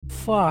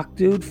fuck,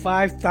 dude?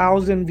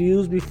 5,000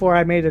 views before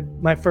I made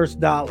my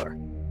first dollar.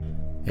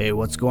 Hey,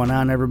 what's going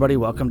on, everybody?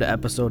 Welcome to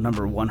episode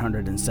number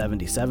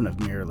 177 of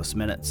Mirrorless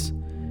Minutes.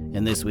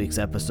 In this week's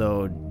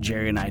episode,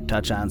 Jerry and I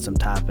touch on some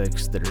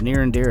topics that are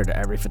near and dear to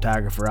every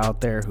photographer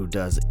out there who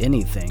does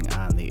anything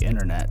on the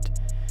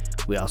internet.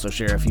 We also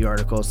share a few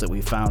articles that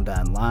we found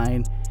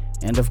online,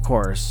 and of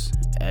course,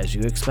 as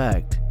you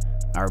expect,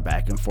 our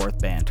back and forth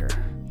banter.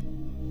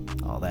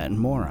 All that and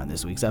more on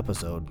this week's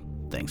episode.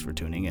 Thanks for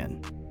tuning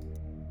in.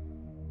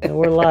 And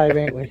we're live,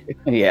 ain't we?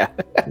 Yeah.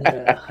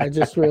 Yeah, I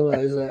just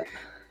realized that.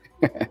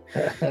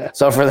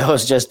 So for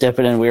those just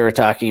dipping in, we were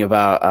talking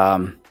about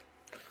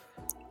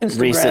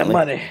Instagram recently.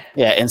 money.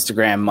 Yeah,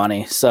 Instagram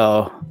money.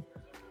 So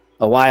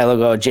a while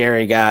ago,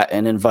 Jerry got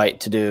an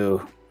invite to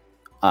do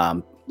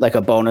like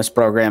a bonus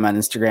program on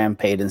Instagram,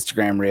 paid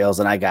Instagram Reels,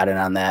 and I got in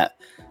on that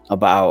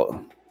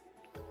about,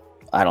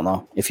 I don't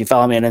know, if you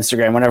follow me on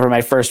Instagram, whenever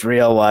my first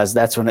reel was,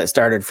 that's when it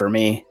started for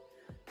me.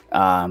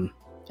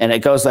 And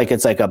it goes like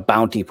it's like a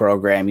bounty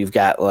program. You've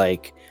got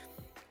like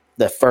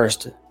the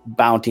first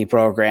bounty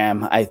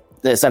program.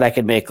 They said I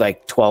could make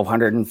like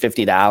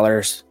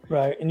 $1,250.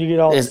 Right. And you get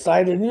all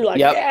excited and you're like,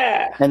 yep.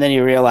 Yeah. And then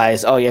you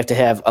realize, you have to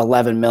have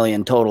 11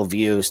 million total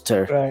views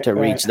to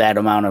reach that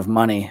amount of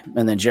money.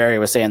 And then Jerry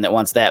was saying that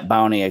once that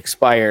bounty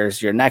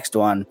expires, your next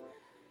one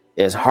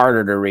is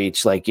harder to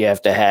reach. Like you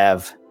have to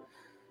have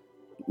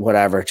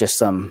whatever, just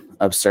some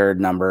absurd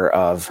number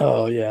of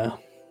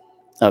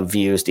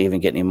views to even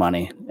get any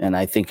money. And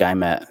I think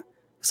I'm at,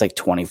 it's like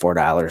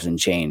 $24 and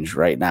change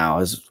right now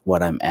is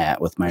what I'm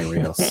at with my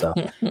reels. So,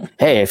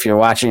 hey, if you're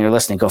watching or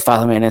listening, go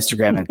follow me on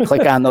Instagram and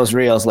click on those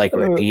reels, like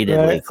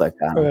repeatedly click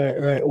on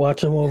them. Right. Watch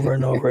them over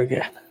and over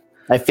again.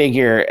 I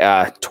figure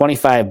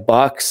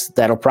 $25,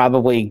 that'll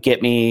probably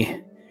get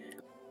me,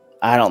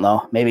 I don't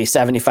know, maybe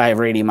 75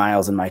 or 80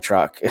 miles in my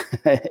truck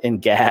in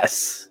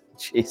gas.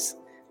 Jeez,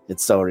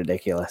 it's so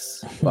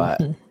ridiculous.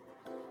 But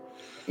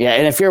yeah,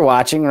 and if you're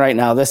watching right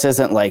now, this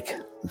isn't like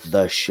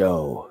the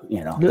show,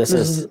 this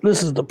is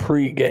the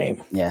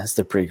pre-game. Yeah, it's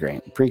the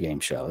pre-game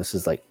show. This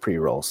is like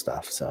pre-roll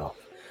stuff. So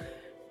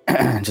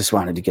just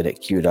wanted to get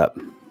it queued up,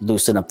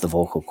 loosen up the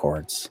vocal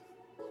cords,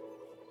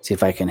 see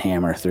if I can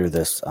hammer through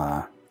this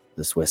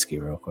whiskey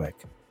real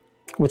quick.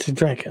 What you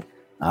drinking?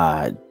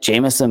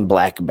 Jameson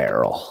Black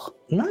Barrel.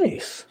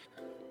 Nice.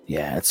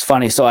 Yeah, it's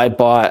funny. So I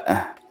bought,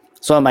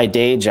 on my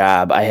day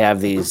job, I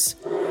have these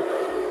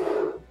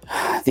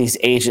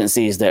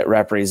agencies that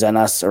represent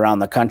us around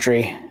the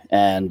country.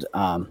 And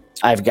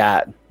I've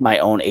got my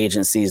own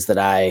agencies that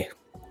I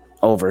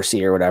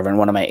oversee or whatever. And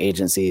one of my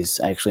agencies,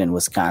 actually in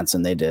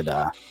Wisconsin, they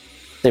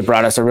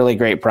brought us a really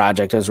great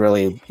project. It was a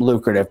really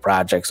lucrative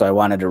project. So I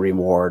wanted to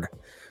reward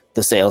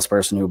the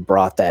salesperson who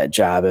brought that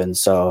job in.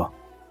 So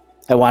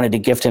I wanted to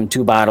gift him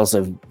 2 bottles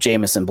of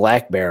Jameson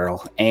Black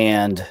Barrel.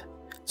 And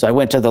so I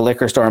went to the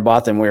liquor store and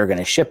bought them. We were going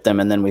to ship them.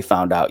 And then we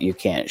found out you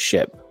can't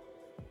ship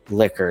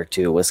liquor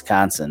to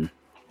Wisconsin.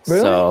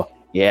 Really? So,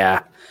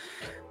 yeah.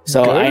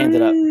 So I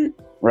ended up,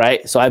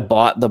 so I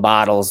bought the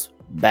bottles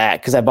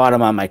back because I bought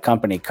them on my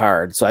company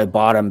card. So I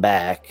bought them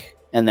back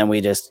and then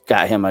we just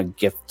got him a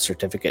gift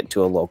certificate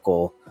to a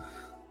local,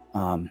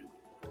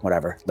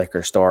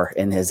 liquor store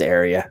in his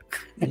area.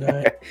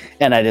 Right.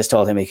 And I just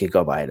told him he could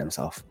go buy it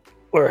himself.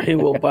 Or he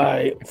will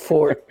buy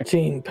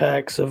 14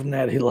 packs of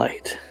Natty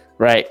Light.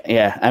 Right.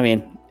 Yeah. I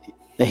mean,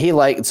 he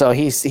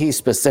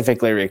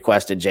specifically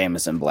requested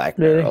Jameson Black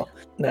Barrel. Really?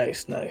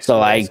 Nice.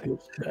 So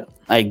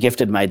I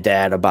gifted my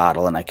dad a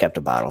bottle and I kept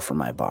a bottle for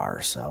my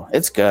bar. So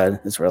it's good.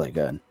 It's really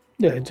good.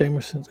 Yeah,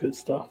 Jameson's good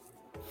stuff.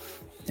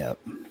 Yep.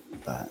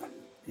 But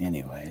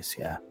anyways,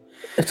 yeah.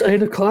 It's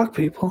 8:00,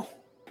 people.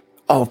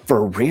 Oh,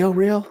 for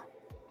real?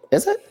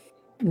 Is it?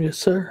 Yes,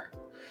 sir.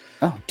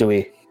 Oh, do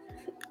we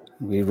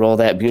roll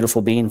that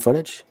beautiful bean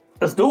footage?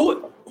 Let's do it.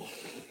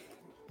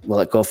 Will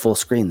it go full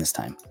screen this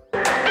time?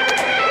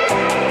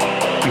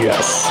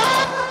 Yes.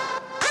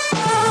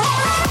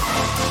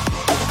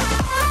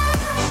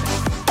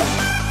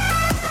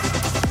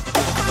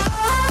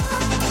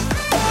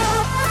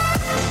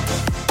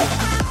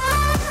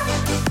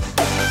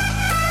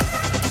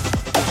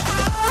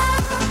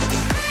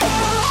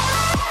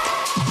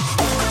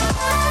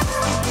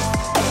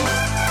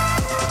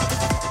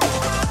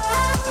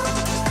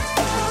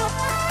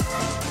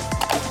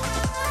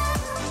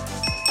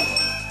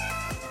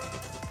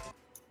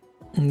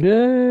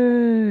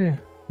 Yay.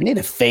 We need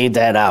to fade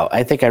that out.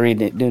 I think I need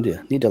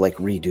to like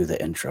redo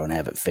the intro and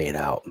have it fade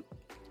out.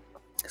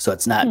 So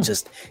it's not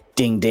just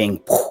ding,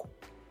 ding,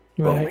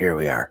 boom, here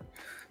we are,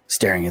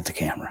 staring at the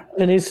camera.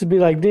 It needs to be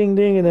like ding,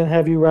 ding, and then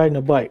have you riding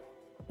a bike.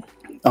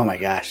 Oh my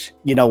gosh.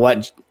 You know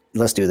what?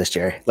 Let's do this,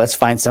 Jerry. Let's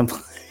find some.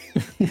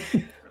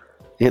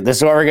 This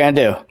is what we're going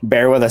to do.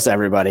 Bear with us,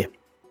 everybody.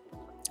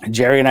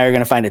 Jerry and I are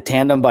going to find a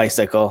tandem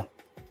bicycle.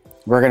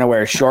 We're going to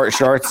wear short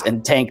shorts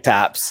and tank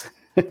tops.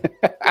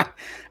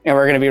 And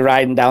we're going to be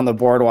riding down the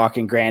boardwalk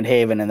in Grand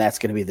Haven, and that's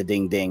going to be the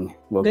ding ding.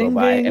 We'll go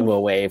by and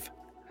we'll wave.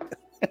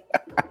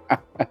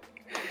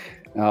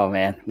 Oh,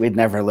 man. We'd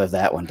never live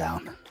that one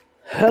down.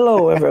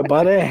 Hello,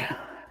 everybody.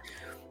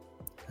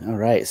 All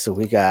right, so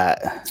we got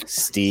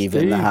Steve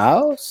in the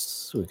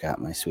house. We got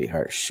my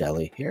sweetheart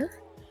Shelly here.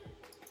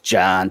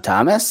 John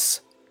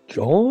Thomas.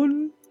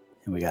 John.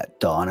 And we got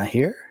Donna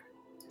here.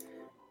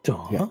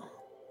 Donna.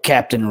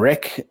 Captain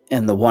Rick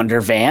in the Wonder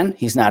Van.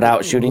 He's not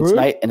out shooting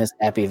tonight in his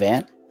happy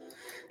van.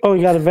 Oh,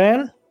 you got a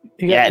van?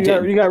 You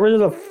got rid of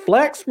the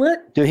flex,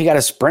 Rick? Dude, he got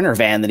a Sprinter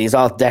van that he's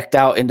all decked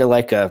out into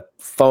like a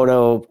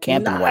photo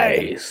camping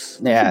wagon.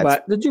 Yeah.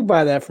 Did you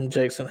buy that from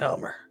Jason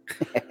Helmer?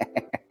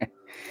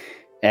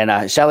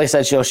 And Shelly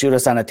said she'll shoot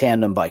us on a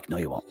tandem bike. No,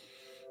 you won't.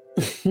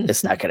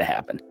 It's not going to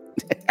happen.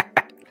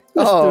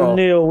 Mr.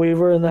 Neil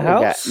Weaver in the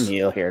house. We got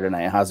Neil here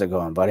tonight. How's it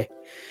going, buddy?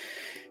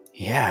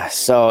 Yeah,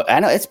 so I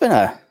know it's been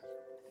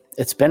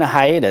a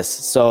hiatus.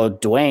 So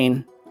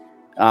Dwayne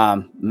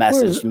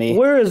messaged me.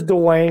 Where is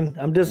Dwayne?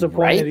 I'm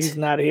disappointed he's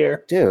not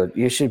here. Dude,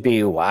 you should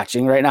be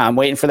watching right now. I'm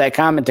waiting for that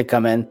comment to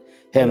come in.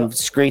 Him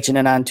screeching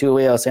in on two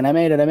wheels saying, I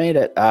made it.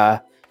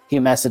 He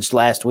messaged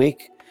last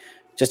week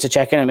just to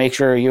check in and make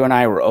sure you and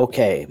I were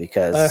okay,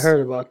 because I heard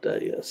about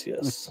that.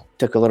 Yes.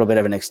 Took a little bit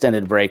of an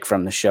extended break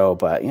from the show,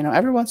 but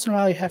every once in a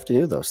while you have to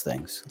do those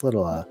things. A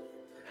little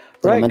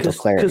mental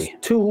clarity.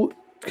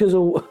 Because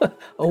a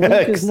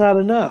week is not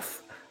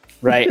enough.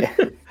 Right.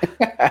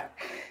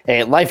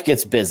 Hey, life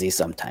gets busy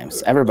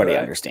sometimes. Everybody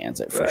understands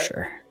it for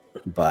sure.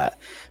 But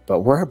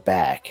we're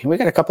back. We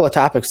got a couple of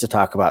topics to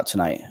talk about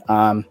tonight.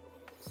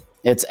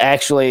 It's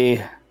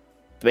actually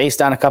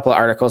based on a couple of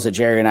articles that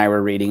Jerry and I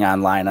were reading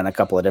online on a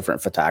couple of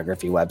different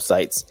photography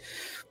websites.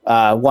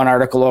 One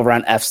article over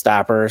on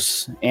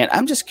F-Stoppers. And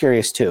I'm just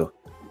curious too,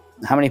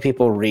 how many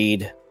people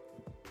read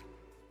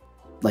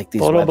like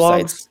these photo websites?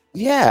 Blogs?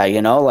 Yeah,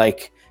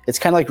 like it's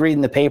kind of like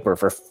reading the paper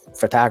for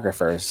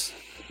photographers.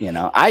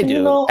 I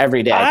do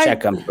every day. I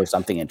check them for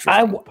something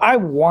interesting. I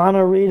want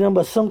to read them,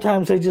 but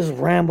sometimes they just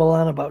ramble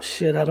on about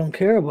shit I don't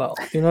care about.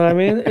 You know what I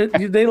mean?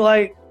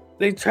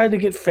 They try to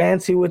get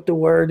fancy with the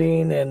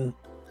wording and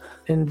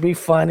be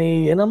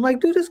funny, and I'm like,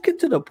 dude, just get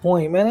to the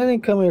point, man. I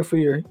didn't come here for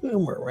your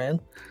humor,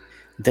 man.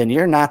 Then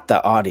you're not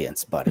the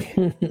audience,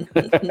 buddy.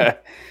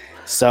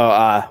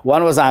 So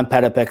one was on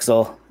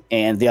Petapixel,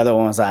 and the other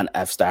one was on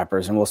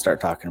F-Stoppers, and we'll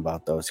start talking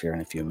about those here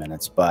in a few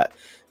minutes. But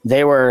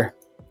they were.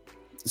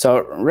 So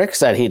Rick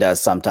said he does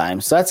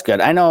sometimes, so that's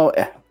good. I know.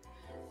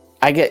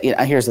 I get.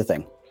 Here's the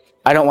thing.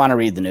 I don't want to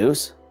read the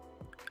news,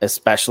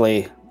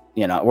 especially.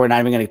 We're not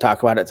even going to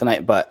talk about it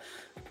tonight, but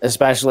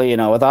especially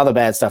with all the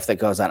bad stuff that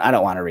goes on, I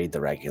don't want to read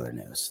the regular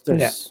news.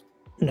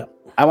 No.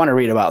 I want to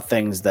read about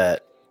things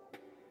that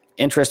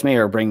interest me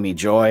or bring me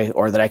joy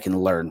or that I can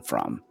learn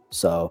from.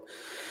 So.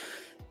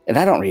 And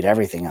I don't read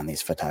everything on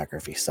these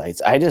photography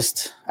sites. I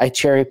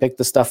cherry pick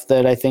the stuff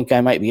that I think I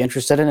might be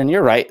interested in. And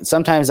you're right.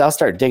 Sometimes I'll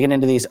start digging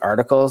into these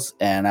articles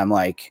and I'm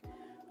like,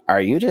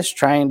 are you just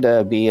trying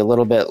to be a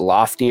little bit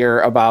loftier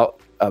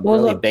about a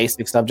really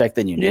basic subject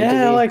than you need to be?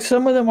 Yeah, like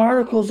some of them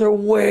articles are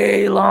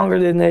way longer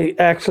than they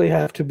actually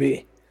have to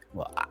be.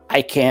 Well,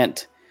 I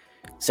can't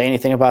say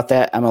anything about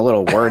that. I'm a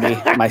little wordy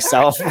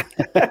myself.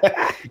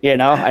 I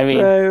mean,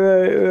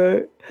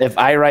 right. If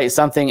I write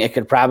something, it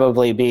could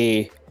probably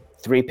be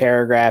 3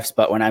 paragraphs,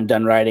 but when I'm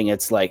done writing,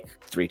 it's like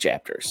 3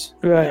 chapters.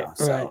 Right.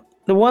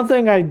 The one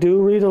thing I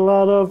do read a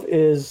lot of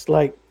is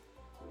like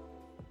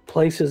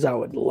places I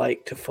would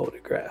like to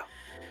photograph.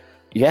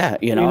 Yeah,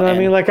 you know what I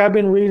mean? Like I've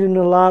been reading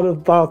a lot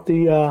about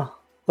the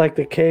like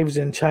the caves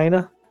in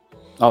China.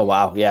 Oh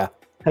wow, yeah.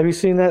 Have you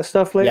seen that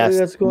stuff lately? Yes,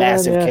 that's going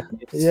massive on?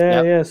 caves.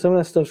 Yeah. Some of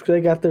that stuff,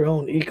 they got their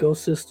own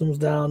ecosystems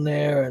down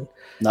there, and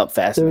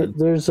fascinating.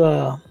 There's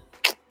I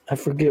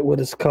forget what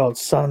it's called,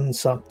 Sun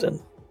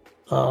something.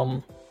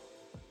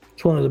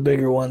 It's one of the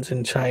bigger ones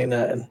in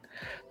China, and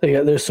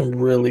there's some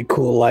really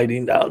cool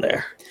lighting down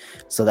there.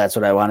 So that's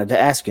what I wanted to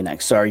ask you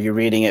next. So are you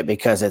reading it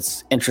because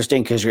it's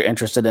interesting, because you're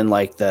interested in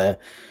like the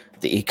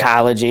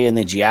ecology and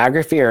the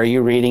geography, or are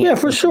you reading it?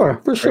 For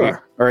sure.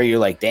 Or are you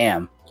like,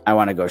 damn, I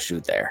want to go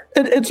shoot there?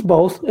 It's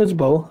both.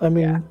 I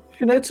mean,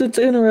 it's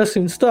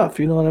interesting stuff.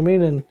 You know what I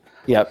mean? And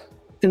yep.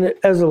 And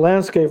as a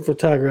landscape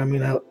photographer, I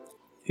mean,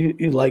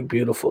 you like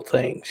beautiful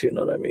things. You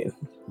know what I mean?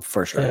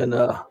 For sure. And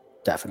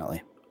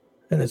definitely.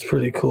 And it's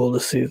pretty cool to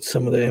see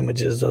some of the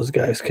images those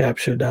guys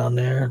capture down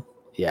there.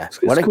 Yeah.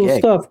 What a cool gig.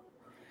 Stuff.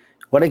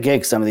 What a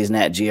gig some of these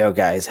Nat Geo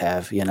guys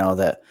have,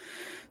 that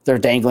they're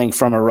dangling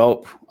from a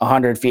rope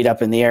 100 feet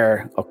up in the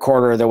air, a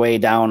quarter of the way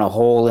down a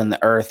hole in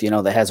the earth,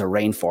 that has a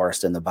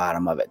rainforest in the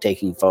bottom of it,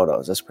 taking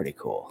photos. That's pretty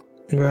cool.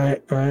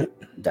 Right.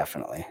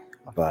 Definitely.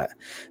 But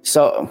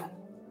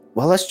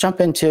let's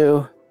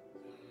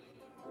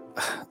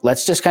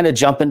just kind of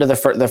jump into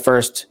the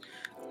first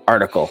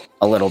article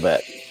a little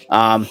bit.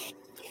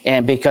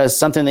 And because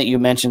something that you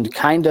mentioned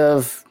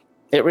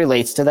it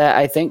relates to that,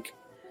 I think.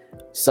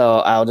 So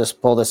I'll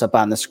just pull this up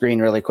on the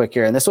screen really quick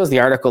here. And this was the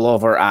article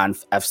over on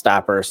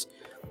F-Stoppers.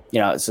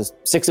 It says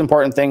 6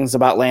 important things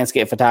about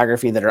landscape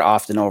photography that are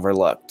often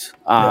overlooked.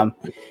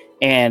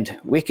 And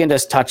we can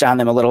just touch on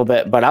them a little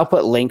bit, but I'll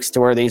put links to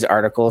where these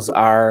articles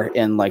are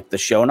in like the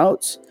show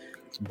notes.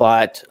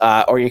 But,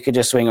 or you could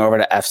just swing over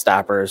to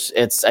F-Stoppers.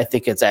 I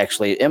think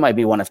it might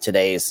be one of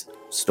today's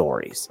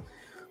stories.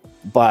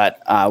 But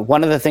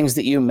one of the things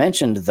that you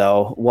mentioned,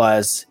 though,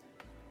 was,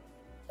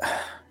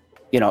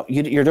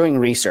 you're doing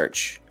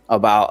research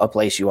about a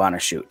place you want to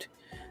shoot.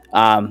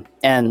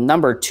 And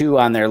number 2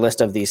 on their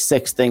list of these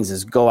 6 things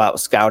is go out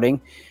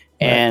scouting.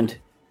 Right. And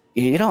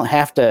you don't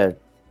have to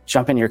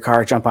jump in your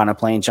car, jump on a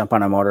plane, jump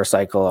on a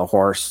motorcycle, a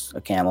horse,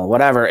 a camel,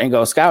 whatever, and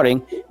go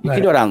scouting. You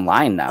can do it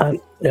online now.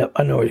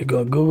 I know where you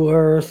go. Google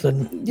Earth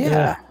and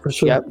yeah, for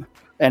sure. Yep.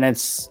 And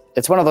it's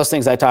one of those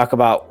things I talk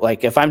about.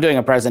 Like if I'm doing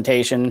a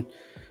presentation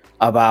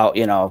about,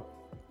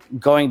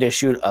 going to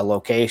shoot a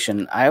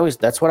location,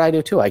 that's what I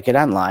do too. I get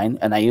online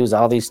and I use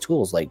all these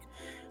tools like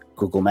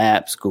Google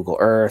Maps, Google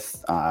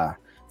Earth,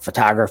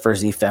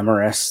 photographers,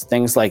 Ephemeris,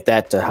 things like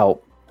that to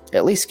help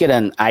at least get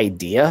an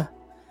idea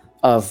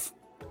of,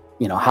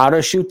 how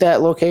to shoot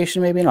that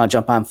location. Maybe, I'll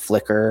jump on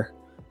Flickr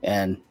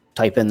and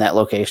type in that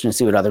location and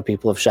see what other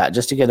people have shot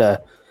just to get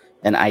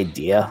an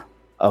idea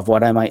of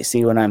what I might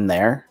see when I'm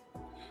there.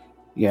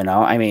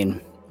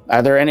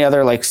 Are there any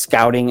other like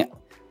scouting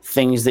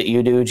things that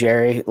you do,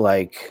 Jerry?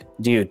 Like,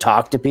 do you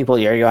talk to people?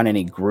 Are you on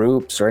any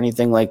groups or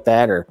anything like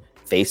that, or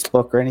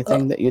Facebook or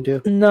anything that you do?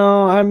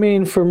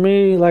 No, for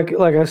me, like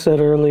I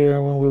said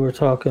earlier when we were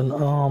talking,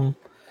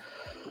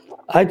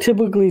 I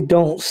typically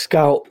don't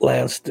scout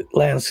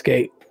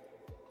landscape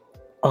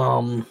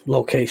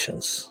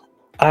locations.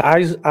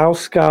 I'll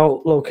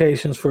scout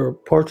locations for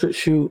portrait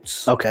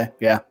shoots. Okay,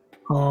 yeah.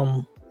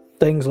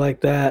 Things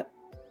like that.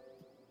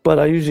 But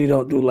I usually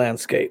don't do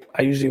landscape.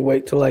 I usually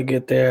wait till I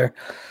get there.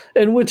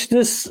 In which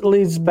this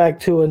leads back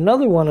to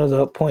another one of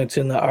the points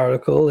in the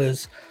article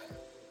is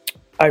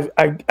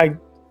I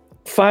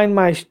find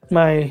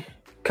my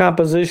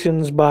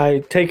compositions by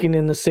taking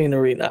in the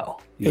scenery now.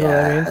 You know what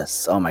I mean?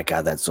 Oh my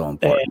God, that's so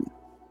important. And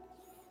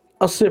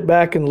I'll sit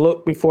back and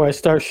look before I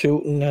start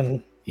shooting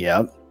and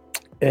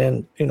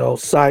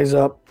size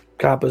up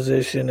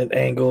composition and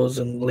angles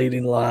and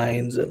leading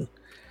lines and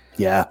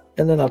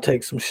then I'll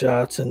take some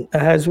shots. And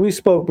as we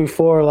spoke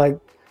before, like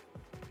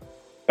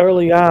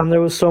early on,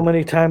 there was so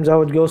many times I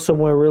would go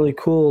somewhere really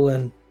cool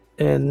and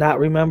not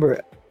remember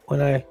it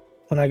when I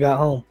got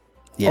home.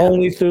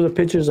 Only through the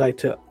pictures I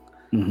took.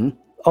 Mm-hmm.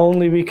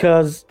 Only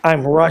because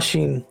I'm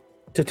rushing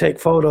to take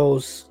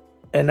photos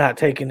and not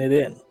taking it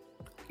in.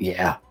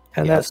 Yeah.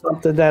 And that's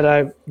something that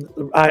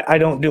I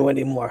don't do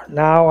anymore.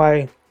 Now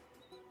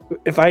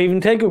if I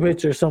even take a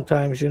picture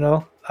sometimes,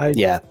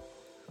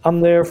 I'm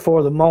there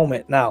for the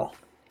moment now.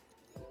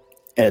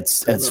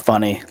 It's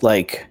funny.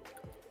 Like,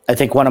 I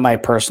think one of my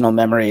personal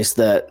memories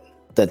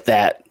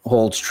that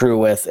holds true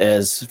with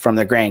is from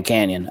the Grand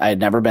Canyon. I had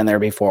never been there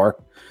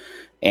before,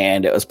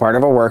 and it was part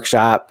of a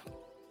workshop.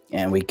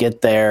 And we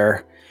get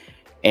there,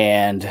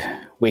 and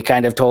we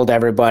kind of told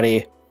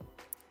everybody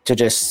to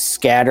just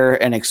scatter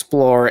and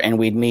explore, and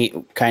we'd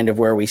meet kind of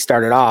where we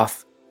started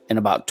off in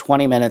about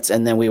 20 minutes,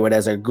 and then we would,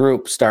 as a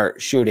group,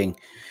 start shooting.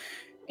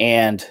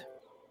 And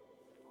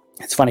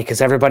it's funny because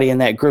everybody in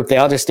that group, they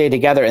all just stayed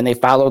together and they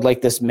followed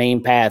like this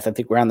main path. I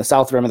think we're on the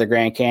south rim of the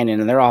Grand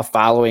Canyon, and they're all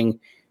following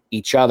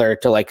each other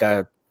to like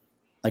a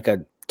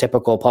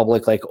typical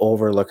public like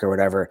overlook or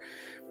whatever.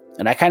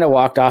 And I kind of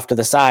walked off to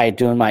the side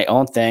doing my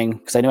own thing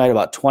because I knew I had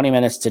about 20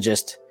 minutes to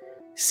just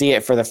see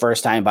it for the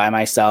first time by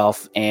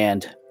myself.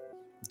 And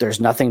there's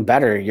nothing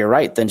better, you're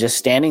right, than just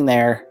standing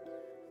there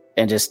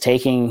and just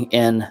taking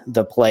in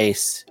the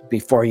place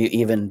before you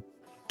even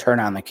turn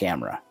on the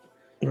camera.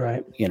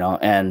 Right.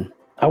 And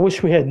I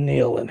wish we had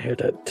Neil in here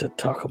to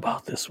talk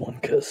about this one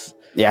because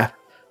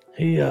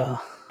he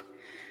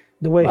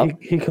the way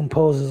he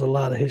composes a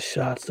lot of his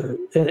shots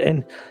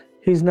and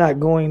he's not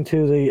going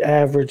to the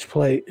average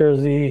place or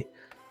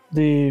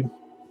the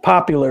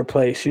popular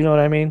place, you know what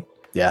I mean?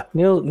 Yeah.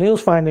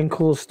 Neil's finding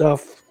cool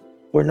stuff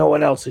where no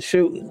one else is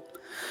shooting.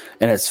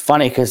 And it's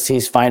funny because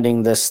he's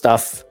finding this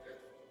stuff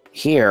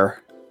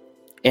here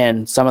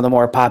in some of the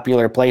more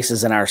popular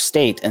places in our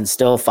state and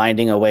still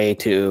finding a way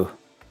to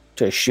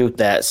shoot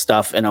that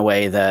stuff in a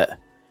way that,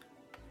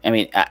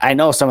 I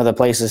know some of the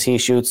places he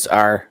shoots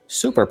are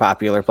super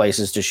popular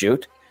places to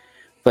shoot,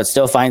 but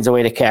still finds a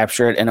way to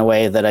capture it in a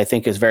way that I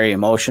think is very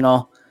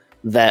emotional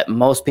that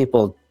most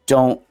people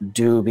don't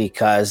do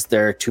because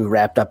they're too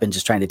wrapped up in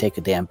just trying to take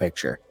a damn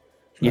picture.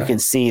 You can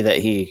see that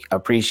he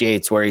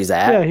appreciates where he's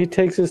at. Yeah, he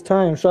takes his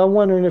time. So I'm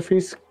wondering if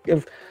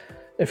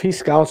he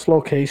scouts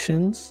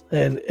locations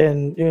and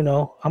I'm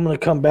going to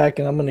come back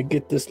and I'm going to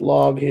get this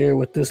log here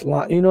with this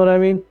line. You know what I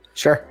mean?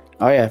 Sure.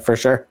 Oh, yeah, for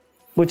sure.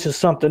 Which is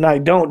something I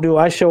don't do.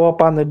 I show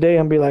up on the day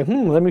and be like,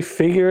 let me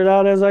figure it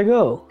out as I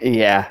go.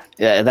 Yeah,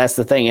 that's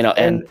the thing,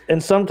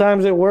 And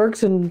sometimes it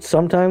works and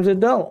sometimes it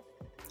don't.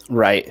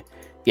 Right.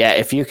 Yeah,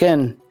 if you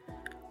can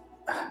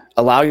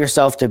allow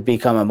yourself to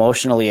become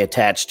emotionally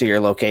attached to your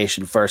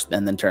location first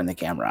and then turn the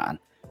camera on.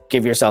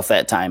 Give yourself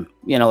that time.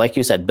 Like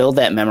you said, build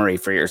that memory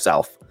for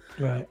yourself.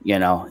 Right.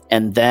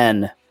 And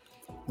then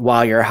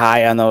while you're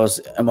high on those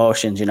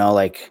emotions,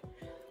 like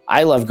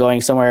I love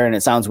going somewhere, and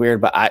it sounds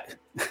weird, but I,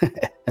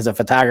 as a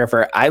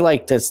photographer, I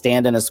like to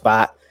stand in a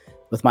spot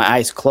with my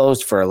eyes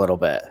closed for a little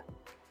bit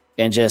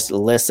and just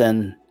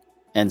listen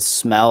and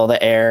smell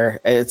the air.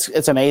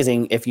 It's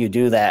amazing if you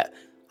do that,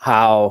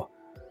 how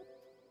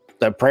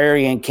the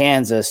prairie in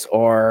Kansas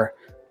or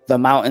the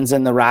mountains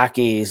in the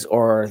Rockies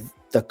or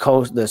the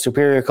coast, the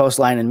Superior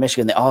coastline in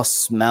Michigan, they all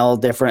smell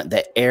different.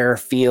 The air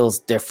feels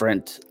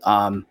different.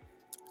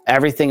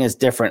 Everything is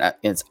different.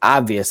 It's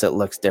obvious it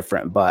looks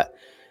different, but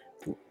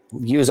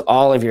use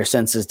all of your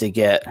senses to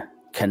get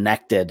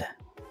connected.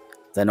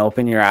 Then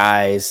open your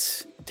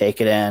eyes,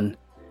 take it in.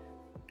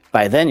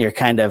 By then you're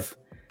kind of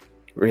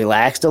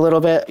relaxed a little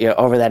bit,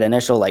 over that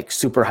initial like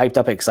super hyped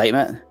up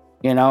excitement,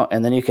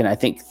 and then you can, I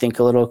think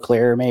a little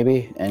clearer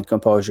maybe and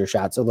compose your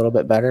shots a little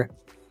bit better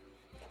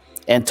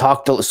and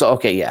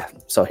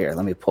so here,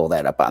 let me pull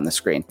that up on the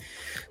screen.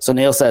 So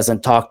Neil says,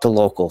 and talk to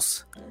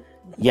locals.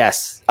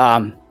 Yes.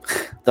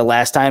 The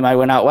last time I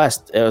went out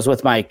west, it was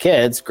with my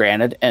kids,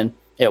 granted, and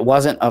it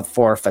wasn't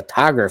for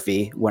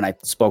photography when I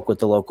spoke with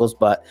the locals,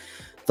 but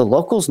the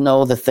locals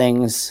know the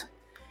things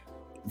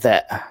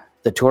that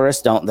the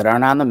tourists don't, that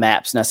aren't on the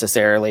maps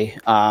necessarily.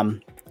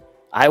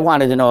 I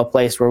wanted to know a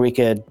place where we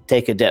could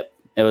take a dip.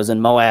 It was in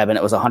Moab and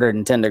it was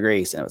 110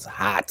 degrees and it was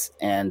hot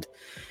and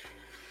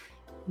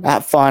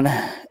not fun.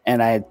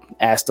 And I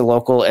asked a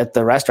local at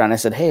the restaurant, I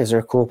said, hey, is there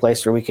a cool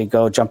place where we could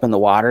go jump in the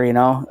water?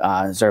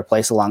 Is there a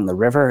place along the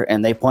river?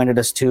 And they pointed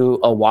us to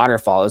a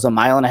waterfall. It was a 1.5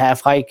 mile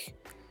hike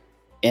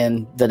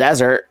in the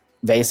desert,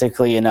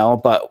 basically,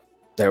 but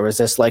there was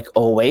this like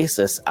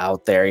oasis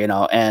out there,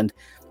 and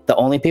the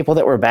only people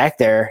that were back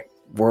there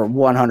were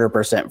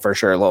 100% for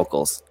sure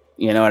locals.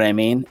 You know what I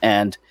mean?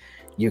 And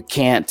you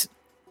can't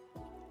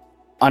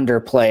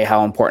underplay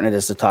how important it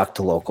is to talk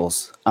to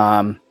locals.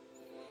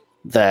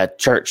 The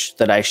church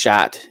that I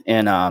shot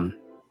in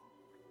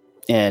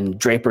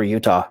Draper,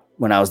 Utah,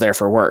 when I was there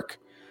for work,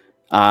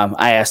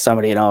 I asked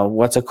somebody,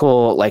 what's a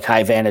cool like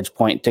high vantage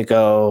point to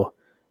go,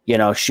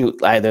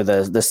 shoot either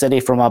the city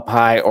from up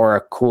high or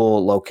a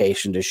cool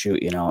location to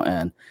shoot,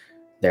 and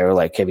they were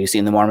like, have you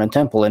seen the Mormon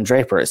temple in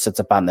Draper? It sits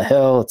up on the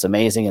hill. It's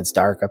amazing. It's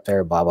dark up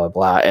there, blah, blah,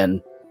 blah.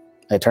 And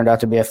it turned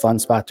out to be a fun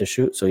spot to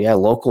shoot. So yeah,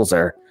 locals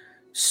are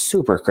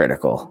super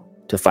critical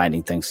to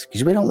finding things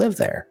because we don't live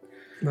there.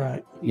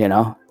 Right.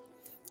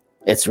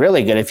 It's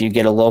really good if you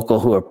get a local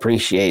who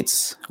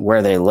appreciates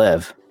where they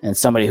live and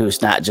somebody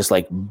who's not just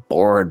like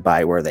bored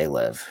by where they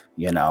live,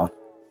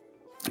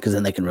 because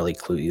then they can really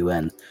clue you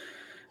in.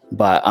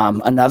 But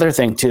another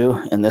thing too,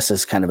 and this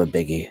is kind of a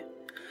biggie,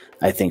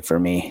 I think for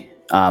me,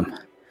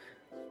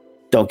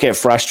 don't get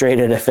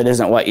frustrated if it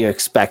isn't what you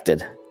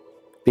expected,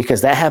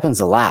 because that happens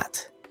a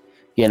lot,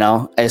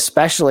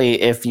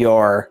 especially if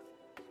you're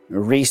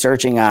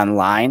researching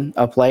online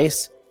a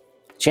place.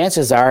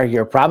 Chances are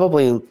you're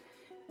probably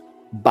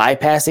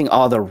bypassing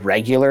all the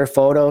regular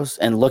photos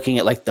and looking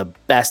at like the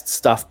best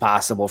stuff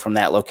possible from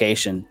that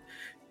location.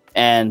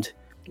 And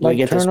like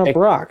you get Turnip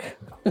Rock.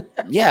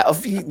 Yeah,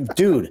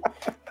 dude.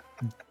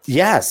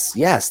 Yes,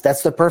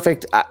 that's the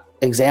perfect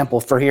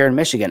example for here in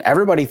Michigan.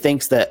 Everybody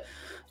thinks that,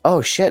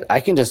 oh shit, I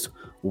can just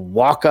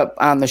walk up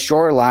on the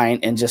shoreline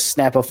and just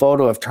snap a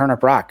photo of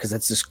Turnip Rock because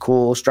it's this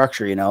cool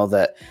structure,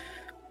 that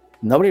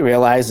nobody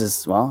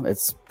realizes, well,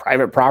 it's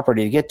private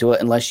property to get to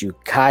it unless you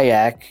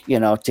kayak,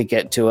 to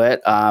get to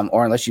it,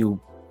 or unless you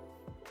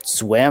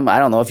swim. I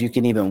don't know if you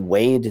can even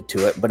wade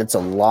to it, but it's a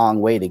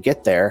long way to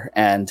get there.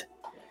 And,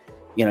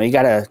 you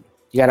gotta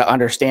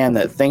understand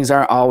that things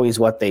aren't always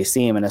what they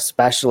seem. And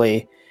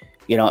especially,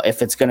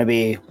 if it's going to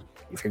be,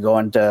 if you're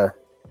going to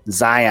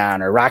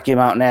Zion or Rocky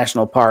Mountain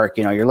National Park,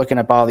 you're looking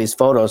up all these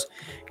photos,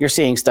 you're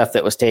seeing stuff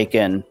that was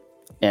taken.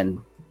 And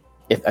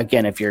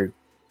if you're,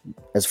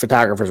 as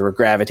photographers, we're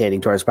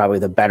gravitating towards probably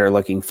the better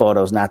looking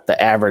photos, not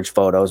the average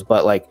photos,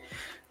 but like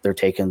they're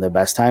taking the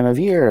best time of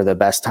year, the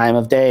best time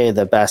of day,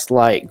 the best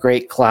light,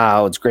 great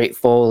clouds, great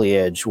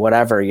foliage,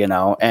 whatever,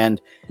 and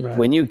right.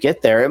 When you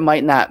get there, it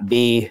might not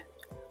be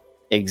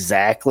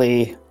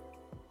exactly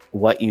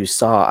what you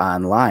saw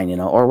online,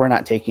 or we're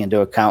not taking into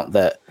account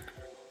that,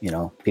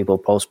 people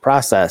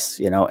post-process,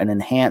 and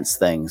enhance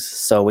things.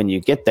 So when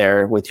you get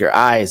there with your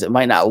eyes, it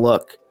might not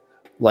look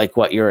like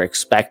what you're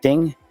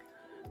expecting,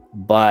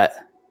 but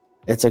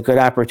it's a good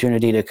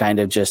opportunity to kind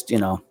of just,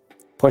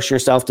 push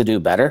yourself to do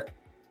better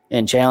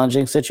in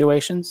challenging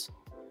situations.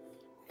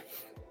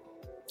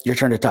 Your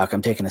turn to talk.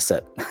 I'm taking a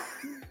sip.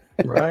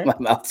 Right. My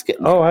mouth's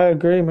getting. Oh, I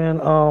agree, man.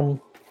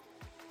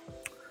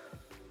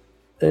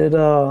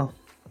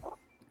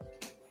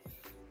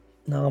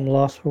 Now I'm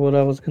lost for what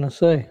I was gonna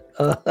say.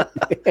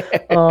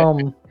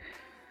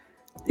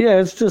 Yeah,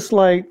 it's just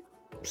like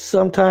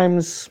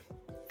sometimes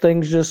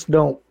things just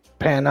don't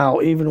pan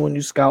out, even when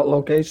you scout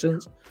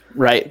locations.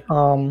 Right.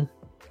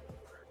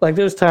 Like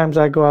there's times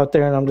I go out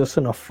there and I'm just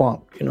in a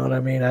funk. You know what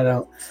I mean? I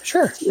don't.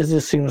 Sure. It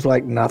just seems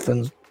like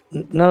none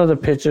of the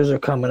pictures are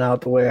coming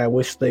out the way I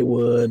wish they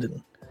would,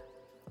 and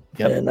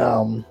yep.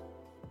 And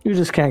you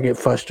just can't get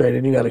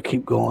frustrated. You got to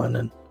keep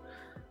going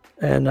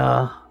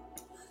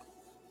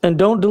and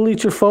don't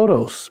delete your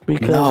photos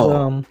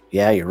because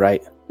yeah, you're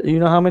right. You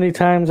know how many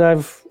times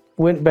I've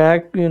went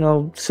back,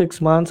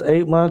 6 months,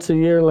 8 months, a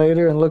year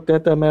later and looked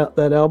at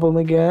that album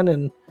again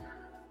and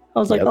I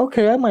was like,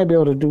 okay, I might be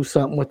able to do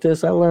something with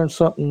this. I learned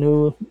something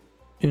new,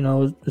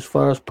 as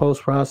far as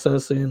post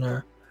processing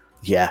or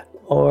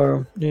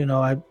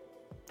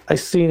I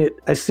see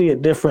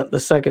it different the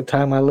second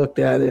time I looked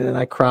at it, and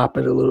I crop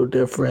it a little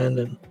different,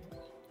 and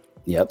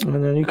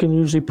then you can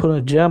usually put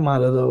a gem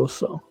out of those.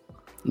 So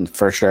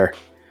for sure.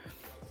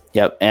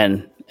 Yep.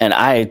 And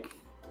I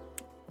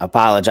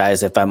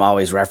apologize if I'm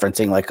always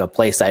referencing like a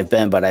place I've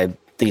been, but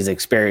these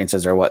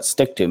experiences are what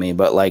stick to me.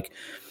 But like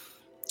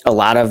a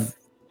lot of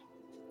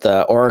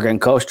the Oregon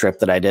coast trip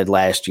that I did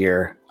last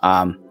year,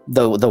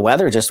 the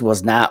weather just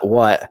was not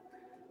what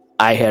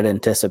I had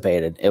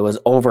anticipated. It was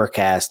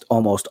overcast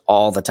almost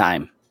all the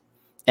time,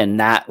 and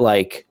not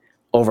like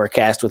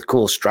overcast with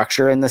cool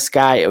structure in the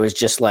sky. It was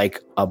just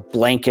like a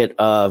blanket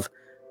of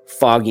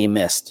foggy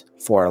mist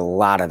for a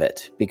lot of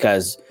it,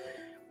 because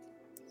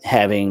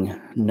having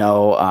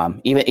no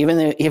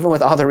even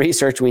with all the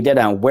research we did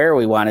on where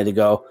we wanted to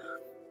go,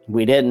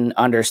 we didn't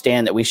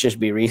understand that we should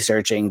be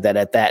researching that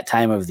at that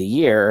time of the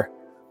year,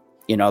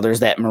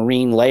 there's that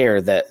marine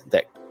layer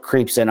that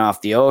creeps in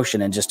off the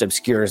ocean and just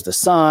obscures the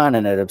sun,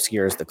 and it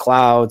obscures the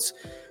clouds.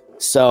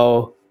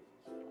 So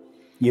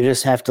you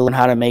just have to learn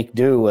how to make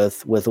do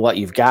with what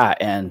you've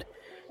got. And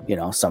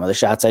some of the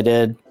shots I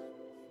did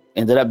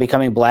ended up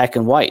becoming black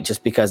and white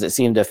just because it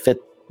seemed to fit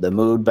the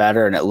mood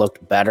better and it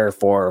looked better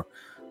for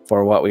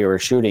what we were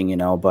shooting,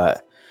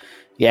 but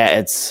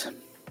yeah, so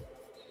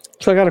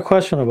I got a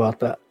question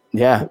about that.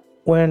 Yeah.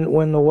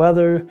 When the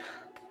weather,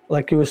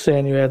 like you were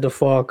saying, you had the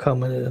fog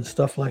coming in and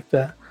stuff like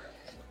that,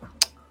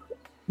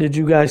 did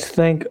you guys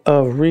think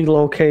of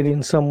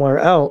relocating somewhere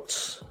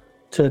else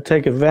to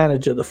take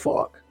advantage of the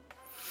fog?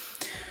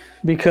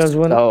 Because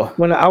when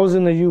I was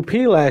in the UP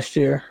last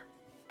year,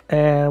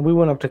 and we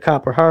went up to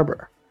Copper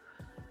Harbor,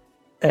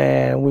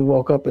 and we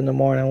woke up in the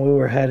morning, we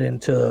were heading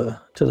to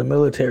the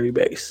military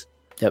base.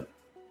 Yep.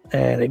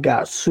 And it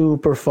got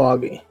super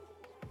foggy,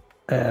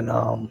 and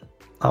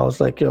I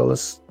was like, yo,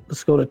 let's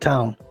go to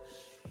town.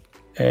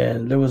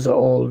 And there was an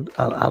old,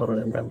 I don't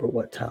remember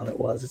what town it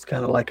was. It's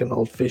kind of like an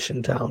old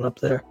fishing town up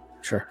there.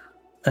 Sure.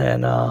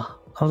 And I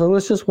was like,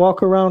 let's just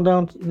walk around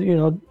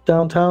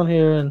downtown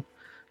here and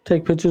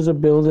take pictures of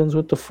buildings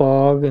with the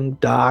fog and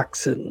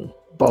docks and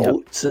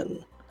boats. Yep.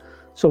 And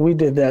so we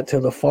did that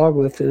till the fog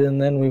lifted,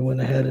 and then we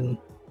went ahead and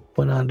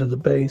went on to the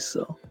base.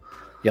 So.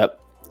 Yep.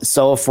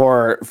 So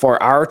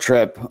for our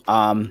trip,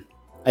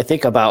 I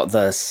think about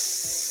the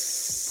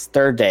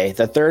third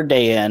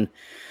day in,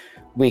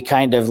 we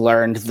kind of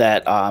learned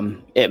that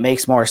it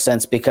makes more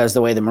sense because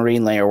the way the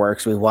marine layer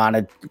works,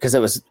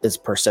 because it's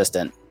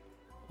persistent.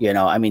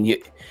 I mean,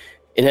 it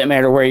didn't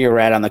matter where you were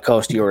at on the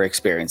coast, you were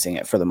experiencing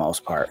it for the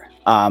most part.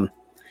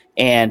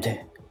 And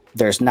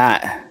there's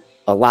not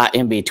a lot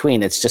in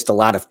between. It's just a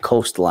lot of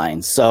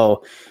coastlines.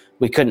 So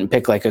we couldn't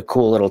pick like a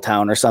cool little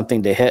town or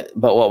something to hit.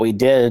 But what we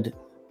did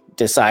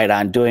decide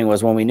on doing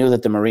was, when we knew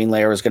that the marine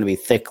layer was going to be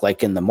thick,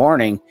 like in the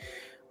morning,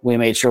 we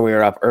made sure we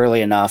were up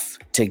early enough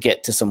to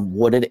get to some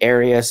wooded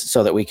areas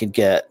so that we could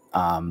get,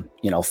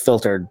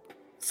 filtered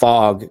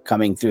fog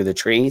coming through the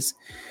trees.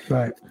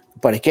 Right.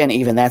 But again,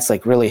 even that's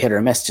like really hit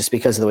or miss just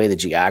because of the way the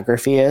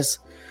geography is.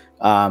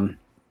 But,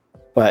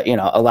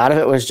 a lot of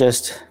it was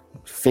just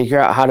figure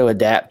out how to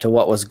adapt to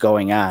what was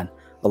going on.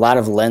 A lot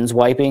of lens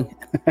wiping,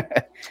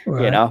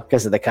 right.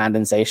 Because of the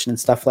condensation and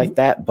stuff like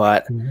that.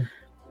 But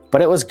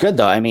it was good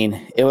though. I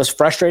mean, it was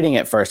frustrating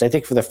at first. I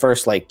think for the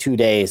first like 2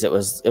 days, it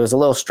was a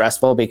little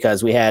stressful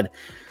because we had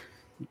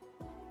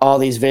all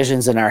these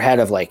visions in our head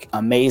of like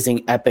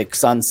amazing epic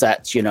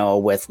sunsets,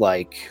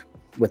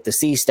 with the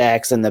sea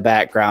stacks in the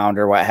background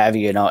or what have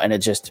you, and it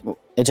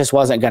just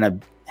wasn't going to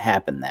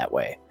happen that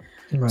way.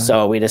 Right.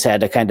 So we just had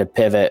to kind of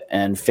pivot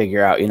and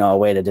figure out, a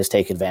way to just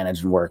take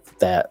advantage and work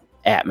that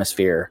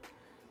atmosphere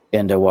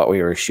into what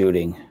we were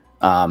shooting.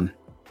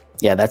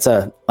 Yeah, that's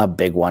a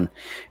big one.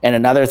 And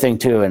another thing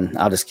too, and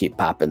I'll just keep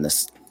popping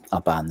this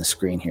up on the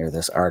screen here,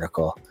 this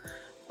article.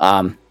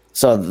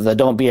 So the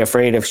don't be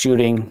afraid of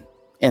shooting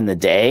in the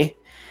day.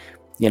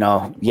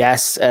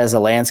 Yes, as a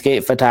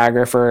landscape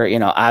photographer,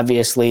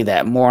 obviously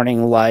that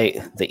morning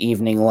light, the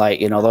evening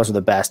light, those are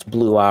the best,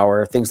 blue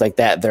hour, things like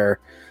that. They're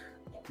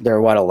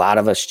what a lot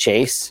of us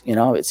chase.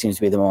 It seems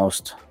to be the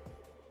most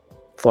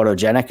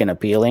photogenic and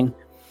appealing.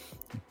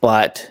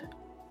 But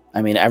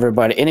I mean,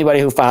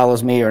 anybody who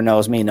follows me or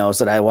knows me knows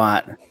that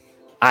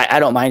I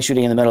don't mind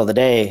shooting in the middle of the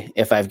day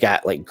if I've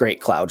got like great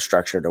cloud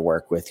structure to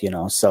work with,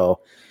 So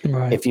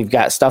right. If you've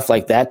got stuff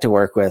like that to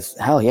work with,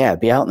 hell yeah,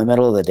 be out in the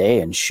middle of the day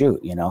and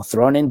shoot,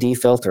 throw an ND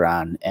filter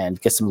on and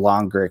get some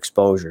longer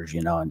exposures,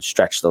 and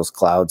stretch those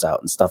clouds out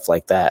and stuff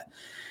like that,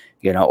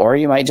 or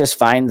you might just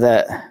find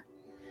that,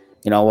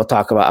 I'll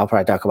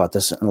probably talk about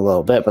this in a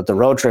little bit, but the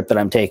road trip that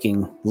I'm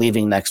taking,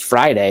 leaving next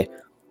Friday,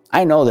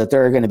 I know that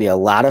there are going to be a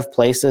lot of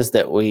places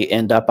that we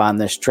end up on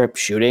this trip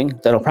shooting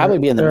that'll probably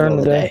be in the middle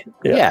of the day.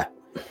 Yeah.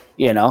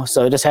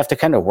 So I just have to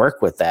kind of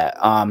work with that.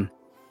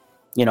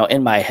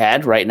 In my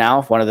head right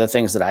now, one of the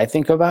things that I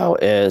think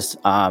about is,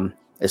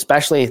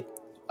 especially,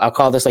 I'll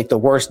call this like the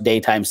worst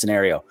daytime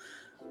scenario,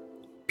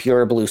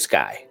 pure blue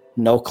sky,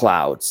 no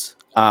clouds.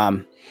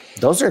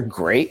 those are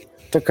great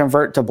to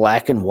convert to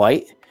black and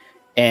white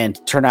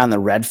and turn on the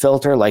red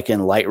filter like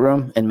in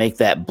Lightroom and make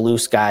that blue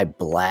sky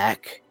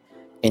black,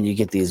 and you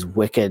get these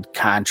wicked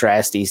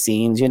contrasty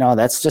scenes.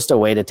 That's just a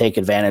way to take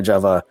advantage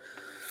of a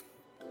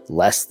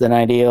less than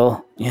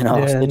ideal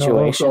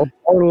situation. No,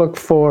 or look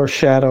for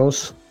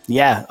shadows.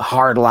 Yeah,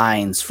 hard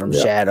lines from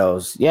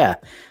shadows. Yeah.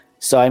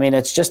 So I mean,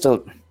 it's just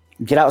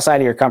get outside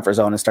of your comfort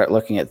zone and start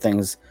looking at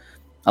things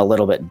a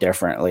little bit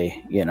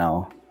differently,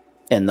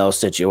 in those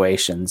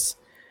situations.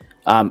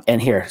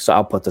 And here, so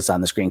I'll put this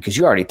on the screen because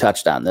you already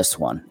touched on this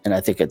one, and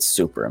I think it's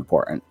super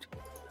important.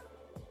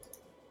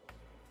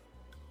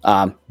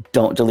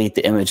 Don't delete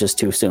the images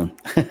too soon.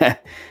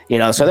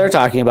 So they're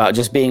talking about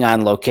just being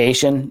on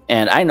location,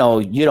 and I know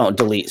you don't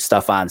delete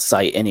stuff on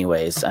site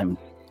anyways.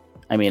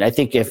 I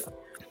think if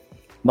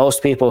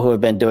most people who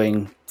have been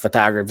doing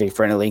photography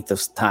for any length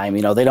of time,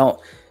 they don't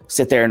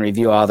sit there and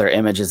review all their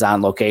images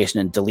on location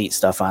and delete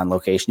stuff on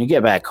location. You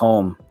get back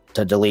home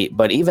to delete.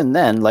 But even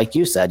then, like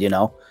you said,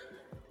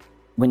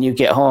 when you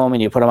get home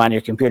and you put them on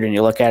your computer and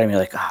you look at them, you're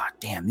like, oh,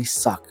 damn, these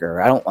suck,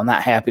 or I'm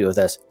not happy with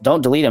this.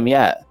 Don't delete them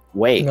yet.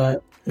 Wait. Right.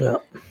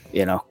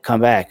 Yeah. Come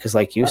back. Because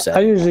like you said,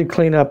 I usually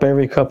clean up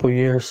every couple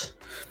years.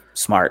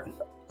 Smart.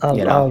 I'll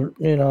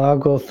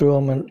go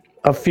through them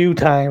a few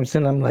times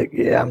and I'm like,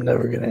 yeah, I'm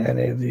never going to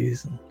any of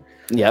these.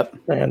 Yep.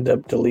 I end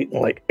up deleting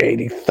like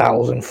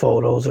 80,000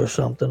 photos or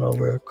something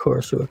over a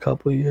course of a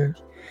couple of years.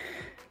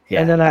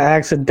 Yeah. And then I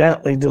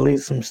accidentally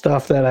delete some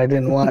stuff that I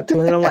didn't want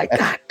to. And I'm like,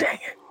 God dang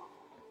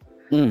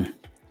it.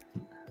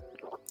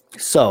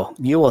 So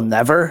you will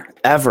never,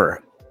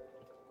 ever,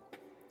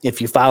 if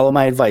you follow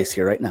my advice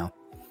here right now,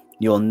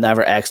 you will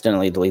never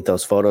accidentally delete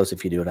those photos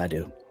if you do what I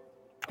do.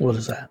 What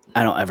is that?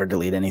 I don't ever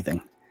delete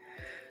anything.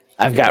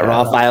 I've got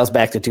raw files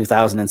back to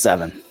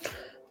 2007.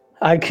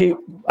 I keep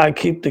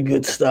the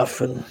good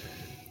stuff, and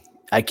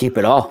I keep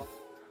it all.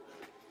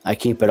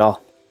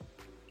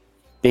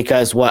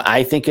 Because what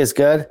I think is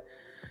good,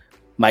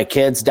 my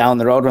kids down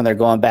the road when they're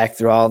going back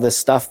through all this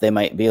stuff, they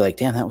might be like,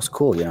 "Damn, that was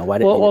cool." Why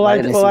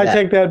didn't I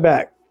take that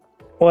back.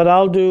 What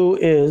I'll do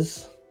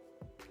is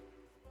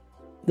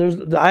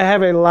I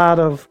have a lot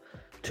of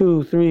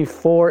 2, 3,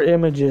 4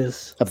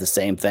 images of the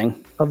same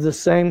thing.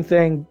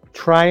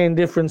 Trying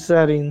different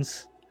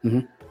settings.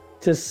 Mm-hmm.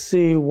 To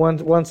see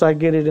once I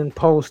get it in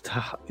post,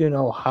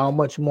 how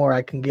much more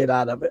I can get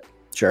out of it.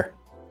 Sure.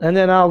 And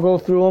then I'll go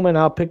through them and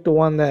I'll pick the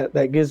one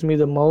that gives me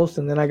the most.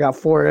 And then I got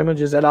 4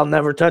 images that I'll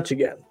never touch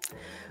again.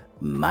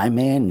 My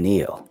man,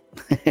 Neil.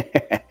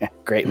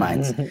 Great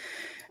minds.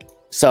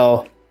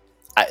 So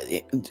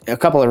a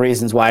couple of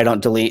reasons why I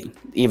don't delete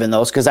even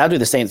those, because I'll do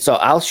the same. So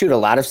I'll shoot a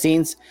lot of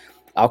scenes.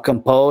 I'll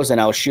compose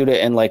and I'll shoot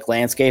it in like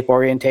landscape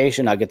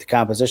orientation. I'll get the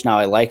composition how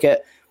I like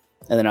it.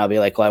 And then I'll be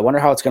like, well, I wonder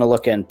how it's going to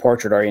look in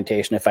portrait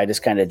orientation if I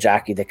just kind of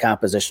jockey the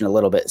composition a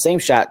little bit. Same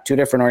shot, 2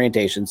 different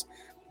orientations.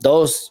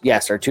 Those,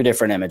 yes, are 2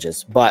 different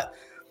images. But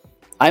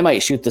I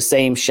might shoot the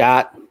same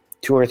shot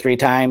 2 or 3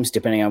 times,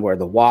 depending on where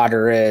the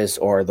water is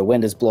or the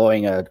wind is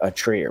blowing a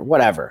tree or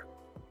whatever.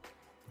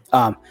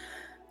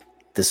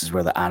 This is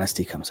where the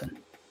honesty comes in.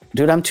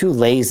 Dude, I'm too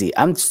lazy.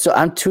 I'm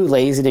too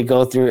lazy to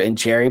go through and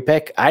cherry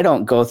pick. I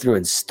don't go through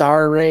and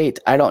star rate.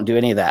 I don't do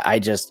any of that.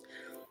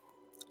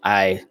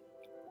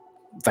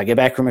 If I get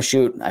back from a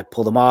shoot, I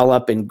pull them all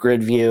up in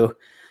grid view.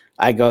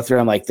 I go through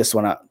them like this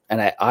one,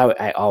 and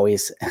I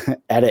always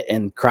edit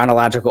in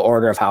chronological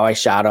order of how I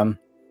shot them.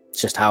 It's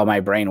just how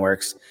my brain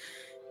works.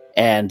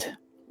 And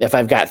if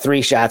I've got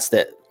 3 shots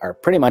that are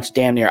pretty much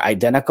damn near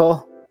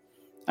identical,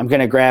 I'm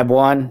going to grab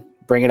one,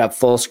 bring it up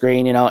full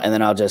screen, and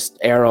then I'll just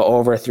arrow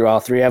over through all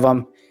 3 of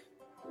them.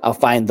 I'll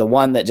find the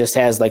one that just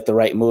has like the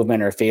right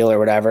movement or feel or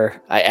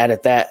whatever. I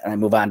edit that and I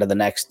move on to the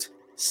next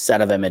set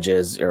of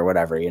images or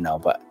whatever,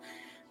 but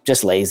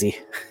just lazy.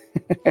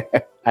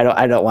 I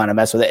don't want to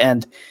mess with it.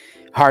 And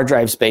hard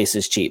drive space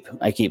is cheap.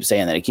 I keep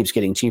saying that. It keeps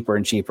getting cheaper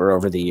and cheaper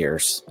over the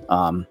years.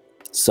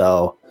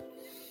 So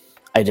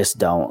I just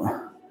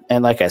don't.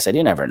 And like I said,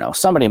 you never know.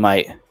 Somebody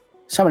might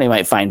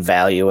find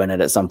value in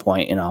it at some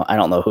point. I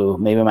don't know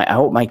who. I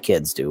hope my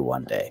kids do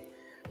one day.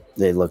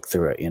 They look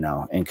through it,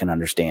 and can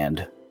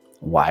understand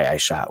why I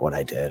shot what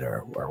I did or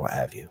what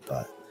have you.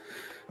 But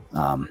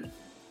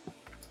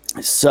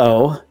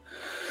so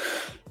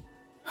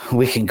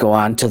we can go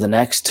on to the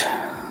next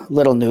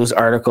little news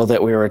article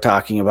that we were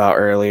talking about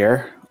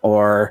earlier,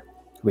 or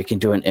we can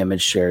do an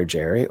image share,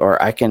 Jerry,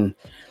 or I can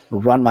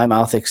run my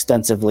mouth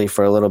extensively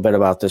for a little bit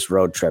about this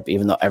road trip,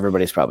 even though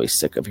everybody's probably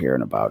sick of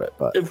hearing about it.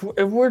 But if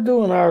we're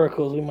doing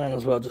articles, we might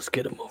as well just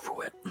get them over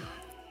with.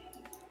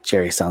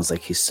 Jerry sounds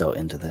like he's so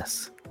into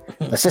this.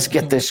 Let's just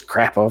get this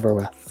crap over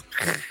with.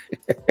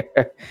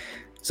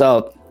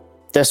 So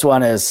this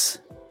one hits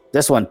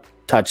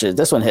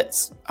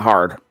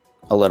hard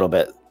a little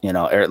bit,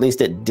 or at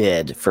least it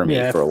did for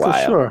me for a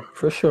while.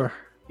 For sure.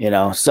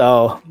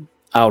 So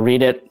I'll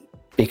read it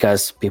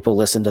because people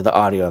listen to the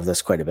audio of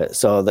this quite a bit.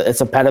 So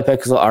it's a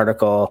Petapixel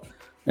article,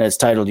 and it's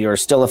titled, "You're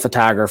Still a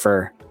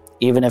Photographer,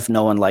 Even If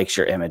No One Likes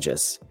Your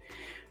Images."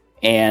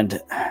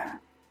 And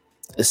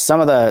some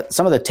of the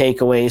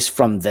takeaways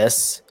from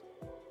this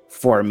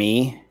for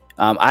me.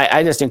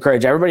 I just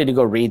encourage everybody to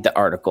go read the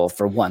article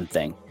for one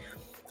thing,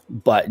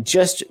 but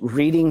just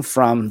reading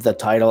from the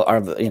title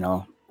of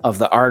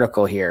the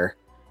article here,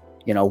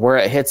 where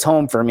it hits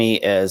home for me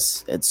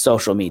is it's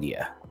social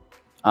media.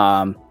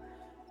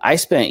 I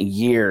spent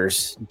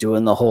years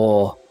doing the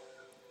whole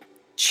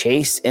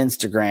chase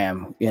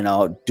Instagram,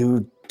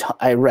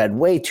 I read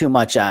way too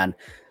much on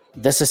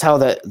this is how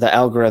the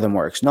algorithm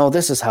works. No,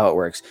 this is how it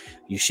works.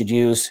 You should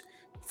use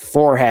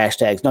 4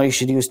 hashtags. No, you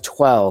should use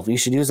 12. You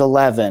should use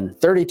 11.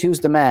 32 is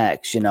the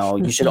max.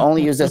 You should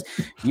only use this.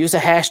 Use a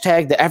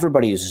hashtag that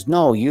everybody uses.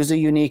 No, use a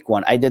unique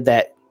one. I did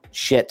that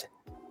shit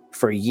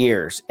for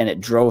years and it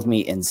drove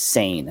me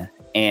insane.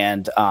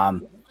 And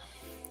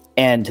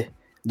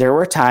there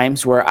were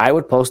times where I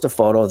would post a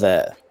photo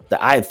that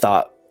I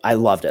thought I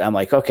loved it. I'm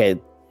like,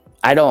 okay,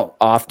 I don't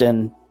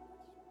often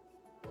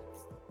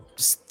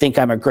think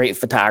I'm a great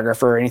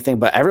photographer or anything,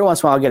 but every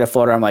once in a while I'll get a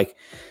photo. I'm like,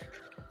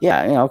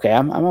 yeah, okay,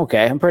 I'm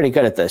okay. I'm pretty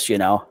good at this, And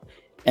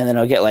then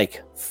I'll get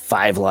like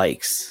 5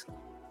 likes.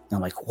 And I'm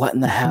like, what in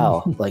the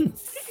hell? Like,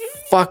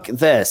 fuck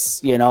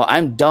this,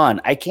 I'm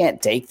done. I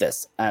can't take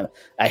this. I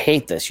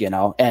hate this,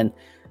 and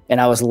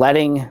I was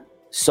letting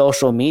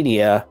social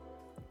media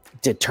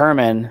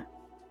determine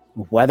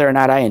whether or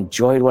not I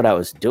enjoyed what I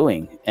was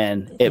doing.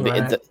 And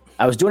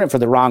I was doing it for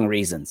the wrong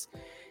reasons.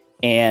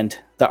 And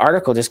the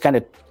article just kind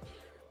of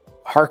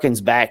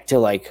harkens back to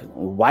like,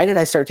 why did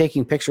I start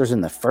taking pictures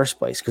in the first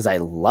place? Because I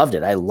loved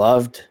it. I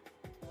loved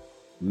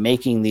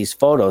making these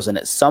photos. And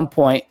at some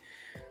point,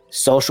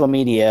 social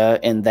media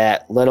and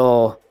that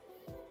little,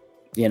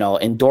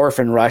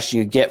 endorphin rush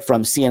you get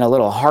from seeing a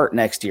little heart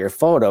next to your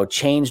photo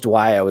changed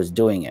why I was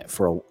doing it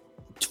for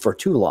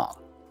too long.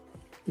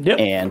 Yep.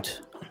 And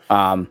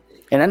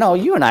I know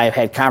you and I have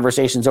had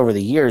conversations over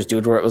the years,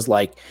 dude, where it was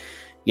like,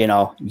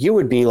 you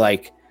would be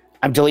like,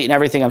 I'm deleting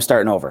everything. I'm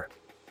starting over.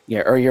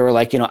 Yeah. Or you were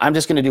like, I'm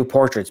just going to do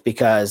portraits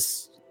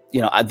because,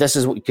 this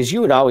is because you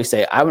would always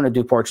say, I want to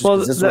do portraits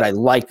because this is what I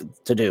like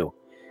to do.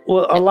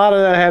 Well, a lot of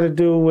that had to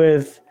do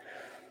with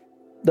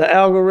the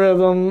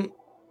algorithm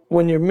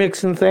when you're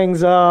mixing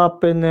things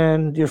up and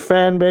then your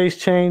fan base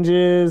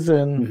changes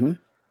and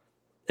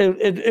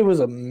it was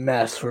a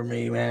mess for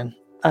me, man.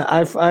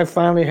 I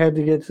finally had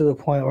to get to the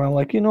point where I'm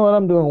like, you know what?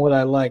 I'm doing what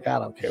I like. I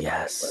don't care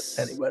about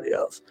anybody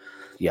else.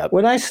 Yep.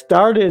 When I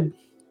started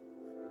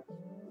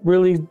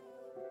really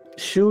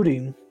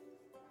shooting,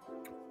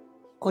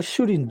 I was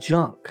shooting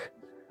junk.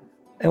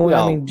 And when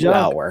I mean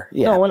junk,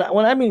 no,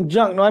 when I mean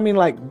junk, no, I mean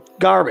like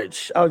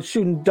garbage. I was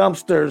shooting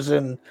dumpsters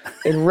and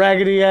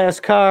raggedy ass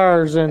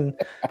cars and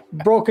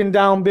broken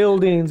down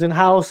buildings and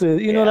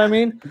houses. You know what I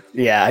mean?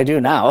 Yeah, I do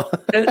now.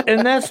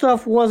 and that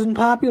stuff wasn't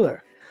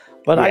popular.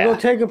 But I go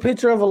take a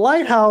picture of a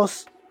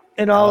lighthouse,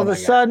 and all of a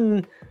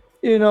sudden,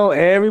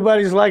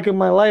 everybody's liking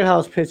my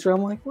lighthouse picture.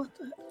 I'm like, what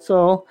the?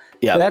 So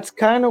that's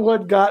kind of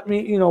what got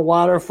me,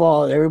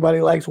 waterfalls.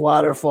 Everybody likes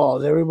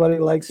waterfalls. Everybody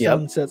likes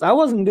sunsets. I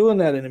wasn't doing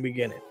that in the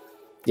beginning.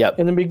 Yep.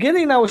 In the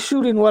beginning, I was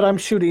shooting what I'm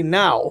shooting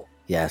now.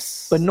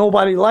 Yes. But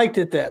nobody liked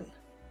it then.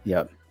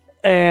 Yep.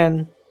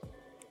 And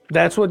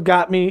that's what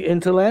got me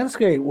into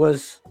landscape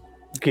was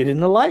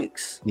getting the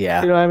likes.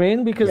 Yeah. You know what I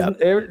mean? Because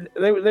they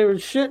were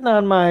shitting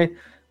on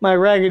my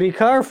raggedy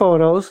car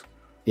photos.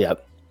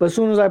 Yep. But as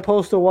soon as I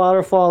post a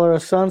waterfall or a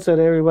sunset,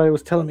 everybody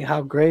was telling me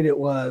how great it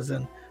was.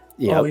 And,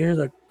 oh, you're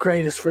the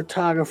greatest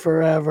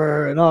photographer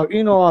ever. And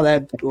all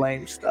that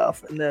lame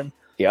stuff. And then,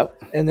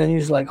 and then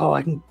he's like,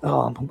 I'm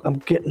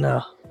getting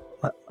a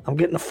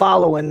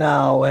following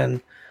now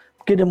and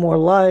getting more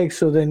likes.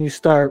 So then you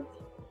start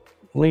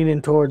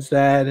leaning towards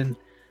that. And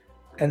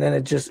then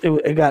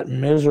it got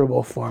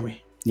miserable for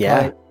me.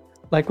 Yeah.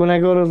 Like when I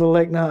go to the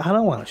lake now, I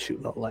don't want to shoot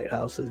no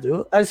lighthouses,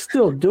 dude. I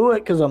still do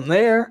it because I'm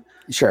there.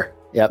 Sure.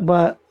 Yep.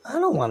 But I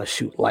don't want to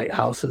shoot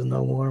lighthouses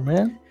no more,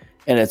 man.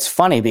 And it's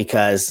funny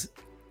because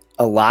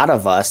a lot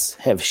of us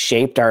have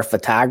shaped our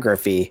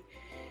photography.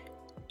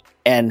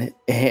 And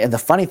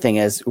the funny thing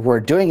is we're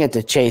doing it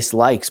to chase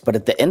likes. But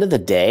at the end of the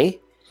day,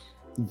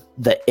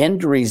 the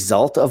end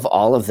result of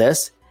all of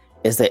this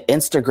is that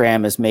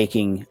Instagram is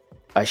making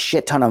a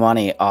shit ton of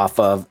money off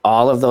of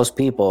all of those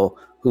people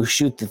who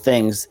shoot the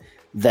things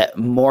that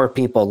more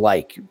people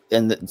like.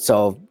 And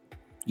so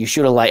you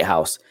shoot a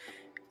lighthouse,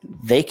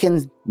 they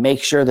can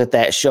make sure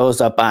that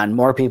shows up on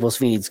more people's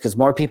feeds because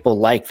more people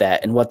like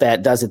that. And what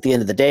that does at the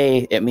end of the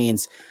day, it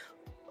means,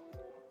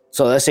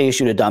 so let's say you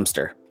shoot a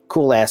dumpster,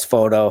 cool ass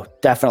photo,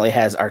 definitely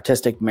has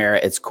artistic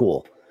merit. It's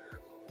cool.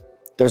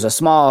 There's a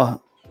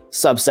small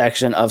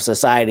subsection of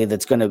society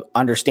that's going to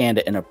understand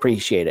it and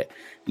appreciate it.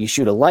 You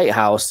shoot a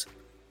lighthouse,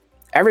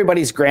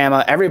 everybody's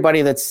grandma,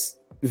 everybody that's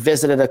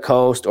visited a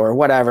coast or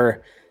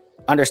whatever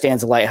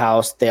understands a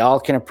lighthouse. They all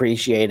can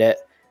appreciate it.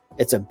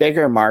 It's a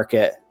bigger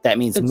market. That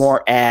means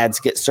more ads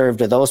get served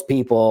to those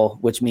people,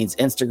 which means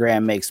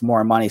Instagram makes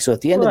more money. So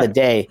at the end of the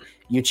day,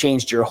 you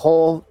changed your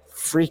whole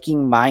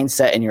freaking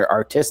mindset and your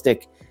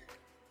artistic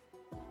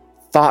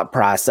thought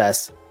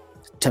process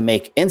to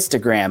make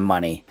Instagram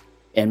money.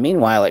 And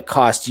meanwhile, it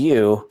cost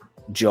you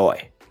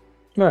joy.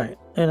 Right.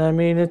 And I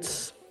mean,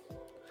 it's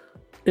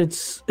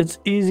it's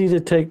easy to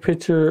take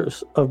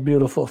pictures of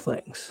beautiful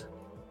things.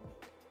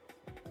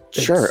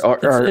 Sure.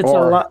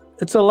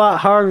 It's a lot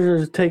harder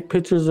to take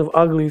pictures of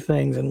ugly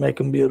things and make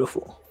them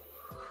beautiful.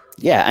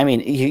 Yeah, I mean,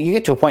 you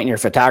get to a point in your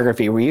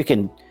photography where you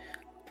can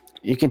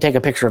take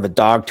a picture of a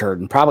dog turd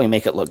and probably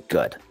make it look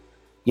good.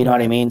 You know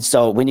what I mean?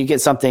 So when you get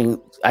something,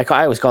 I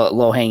always call it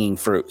low hanging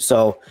fruit.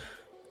 So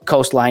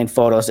coastline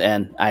photos,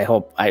 and I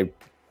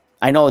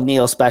know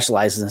Neil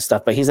specializes in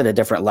stuff, but he's at a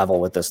different level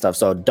with this stuff.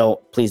 So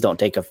please don't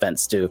take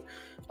offense to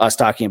us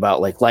talking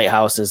about like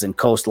lighthouses and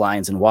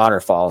coastlines and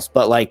waterfalls.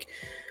 But like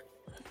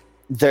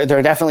they're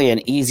definitely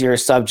an easier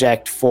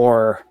subject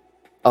for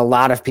a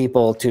lot of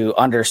people to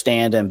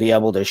understand and be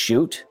able to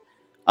shoot.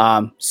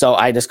 So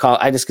I just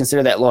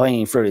consider that low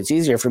hanging fruit. It's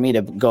easier for me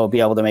to go be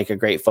able to make a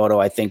great photo,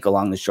 I think,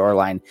 along the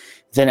shoreline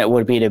than it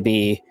would be to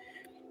be,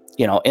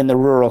 in the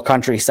rural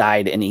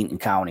countryside in Eaton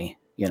County,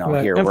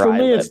 right. Here. And where for me,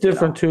 I live, it's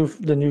different too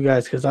than you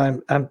guys because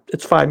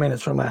it's 5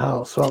 minutes from my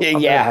house. So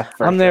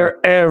I'm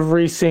there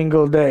every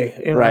single day.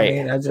 You know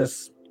right. what I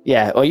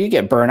mean? Well, you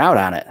get burnt out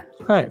on it.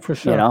 Right, for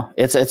sure.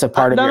 It's a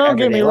part of your don't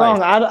get me wrong.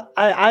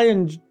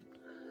 life.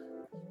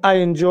 I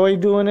enjoy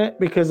doing it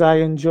because I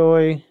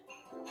enjoy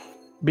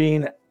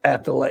being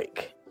at the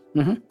lake.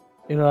 Mm-hmm.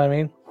 You know what I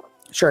mean?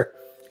 Sure.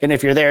 And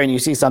if you're there and you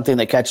see something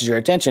that catches your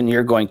attention,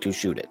 you're going to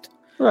shoot it.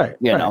 Right.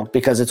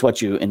 Because it's what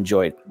you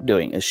enjoy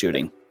doing is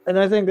shooting. And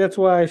I think that's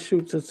why I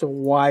shoot such a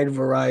wide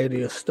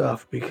variety of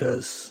stuff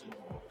because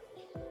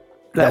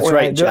that's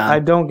right, John. I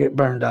don't get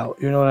burned out.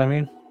 You know what I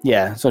mean?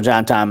 Yeah. So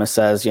John Thomas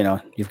says,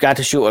 you've got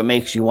to shoot what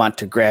makes you want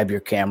to grab your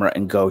camera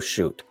and go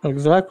shoot.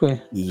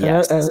 Exactly.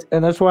 Yes.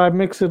 And that's why I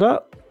mix it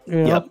up.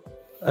 Yep.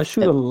 I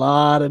shoot a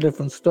lot of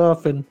different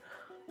stuff, and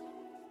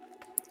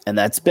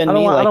that's been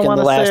me like in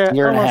the last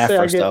year and a half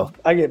or so.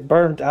 I get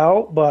burnt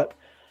out, but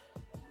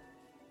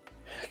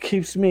it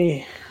keeps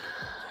the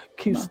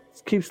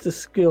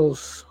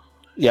skills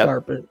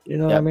sharpened. You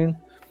know what I mean?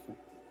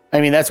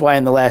 I mean, that's why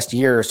in the last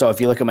year or so, if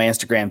you look at my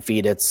Instagram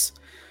feed, it's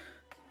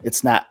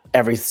not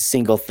every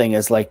single thing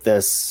is like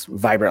this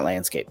vibrant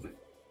landscape.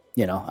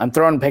 I'm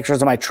throwing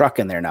pictures of my truck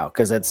in there now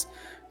because it's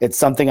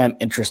something I'm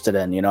interested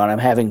in, and I'm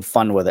having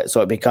fun with it.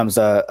 So it becomes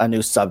a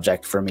new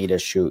subject for me to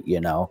shoot,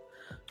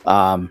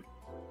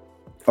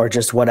 or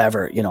just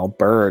whatever,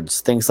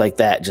 birds, things like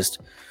that. Just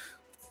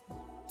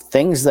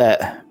things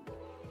that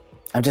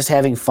I'm just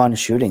having fun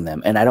shooting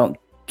them. And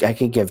I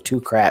could give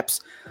two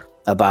craps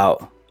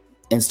about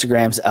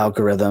Instagram's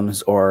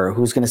algorithms or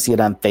who's going to see it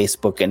on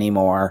Facebook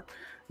anymore.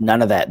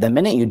 None of that. The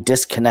minute you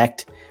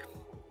disconnect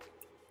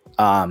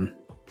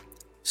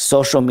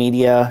social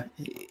media,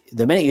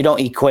 the minute you don't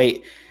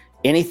equate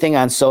anything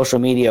on social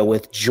media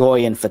with joy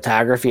in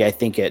photography, I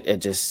think it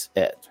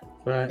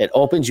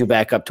opens you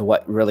back up to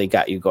what really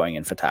got you going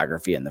in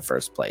photography in the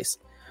first place.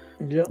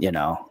 Yep.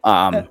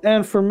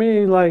 And for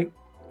me,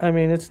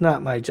 it's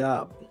not my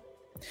job.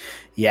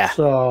 Yeah.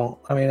 So,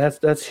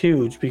 that's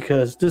huge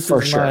because this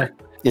for is sure.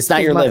 It's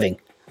not your living.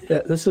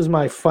 Yeah, this is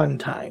my fun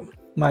time,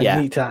 my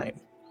me time.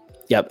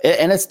 Yep.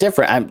 And it's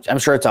different. I'm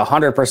sure it's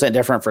 100%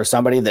 different for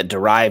somebody that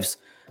derives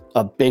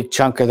a big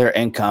chunk of their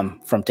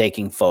income from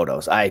taking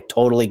photos. I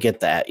totally get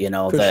that,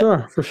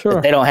 For sure.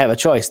 That they don't have a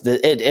choice.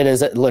 It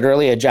is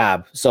literally a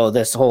job. So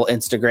this whole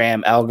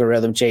Instagram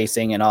algorithm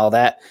chasing and all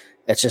that,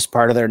 it's just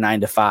part of their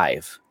 9 to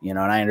 5, and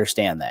I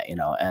understand that,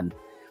 and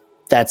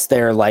that's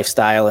their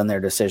lifestyle and their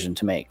decision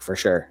to make for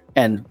sure.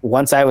 And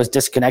once I was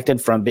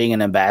disconnected from being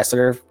an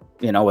ambassador,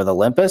 with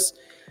Olympus,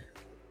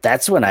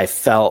 that's when I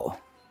felt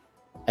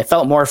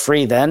more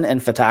free then in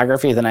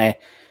photography than I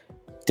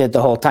did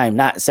the whole time.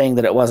 Not saying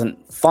that it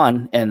wasn't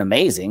fun and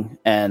amazing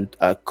and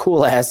a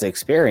cool ass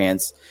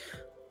experience,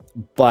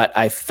 but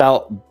I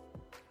felt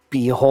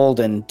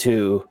beholden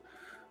to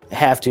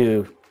I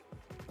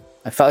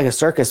felt like a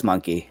circus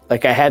monkey.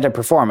 Like I had to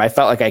perform. I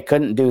felt like I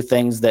couldn't do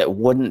things that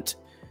wouldn't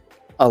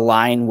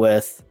align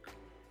with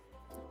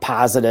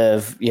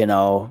positive,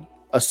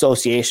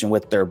 association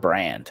with their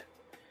brand,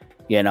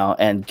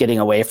 and getting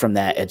away from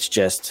that.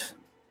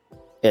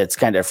 It's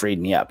kind of freed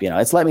me up.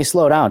 It's let me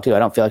slow down too. I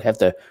don't feel like I have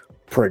to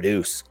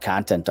produce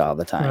content all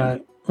the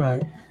time.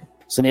 Right.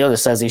 So Neil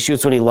just says he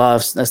shoots what he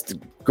loves. That's the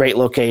great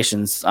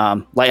locations.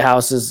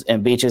 Lighthouses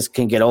and beaches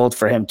can get old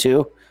for him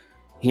too.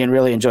 He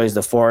really enjoys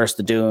the forest,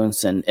 the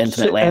dunes, and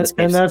intimate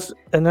landscapes.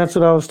 And that's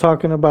what I was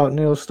talking about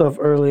Neil's stuff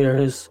earlier.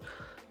 His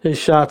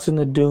shots in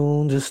the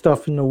dunes, his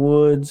stuff in the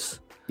woods.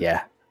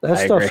 Yeah, that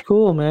stuff's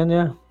cool, man.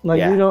 Yeah,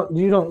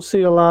 you don't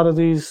see a lot of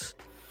these.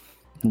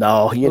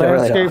 No, you don't.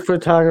 Landscape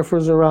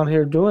photographers around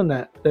here doing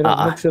that. They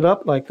don't mix it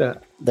up like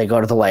that. They go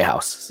to the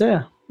lighthouse.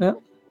 Yeah.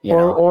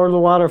 Or the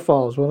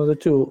waterfalls, one of the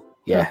two.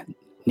 Yeah.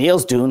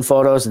 Neil's dune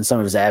photos and some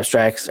of his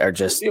abstracts are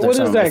just some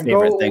of my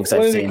favorite things I've seen.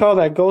 What does he call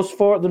that? Ghost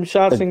forest? Them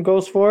shots in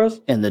ghost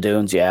forest? In the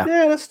dunes, yeah.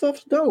 Yeah, that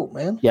stuff's dope,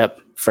 man. Yep,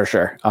 for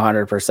sure.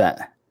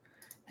 100%.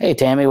 Hey,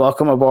 Tammy,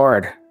 welcome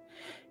aboard.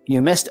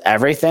 You missed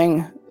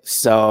everything,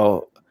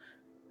 so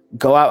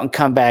go out and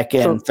come back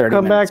in 30 minutes.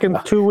 Come back in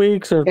 2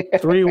 weeks or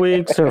 3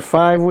 weeks or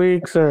 5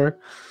 weeks or...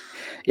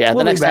 Yeah,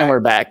 the next time we're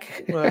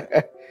back. Right.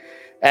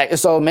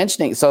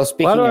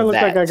 Speaking Why do I of look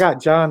that, like I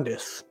got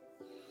jaundice?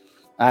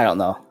 I don't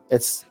know.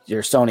 It's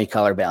your Sony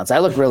color balance. I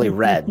look really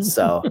red,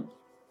 so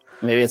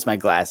maybe it's my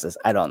glasses.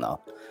 I don't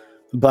know.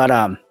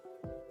 But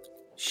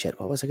shit,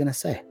 what was I gonna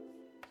say?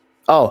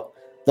 Oh,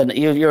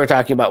 you were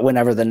talking about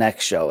whenever the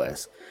next show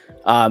is.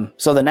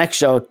 So the next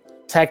show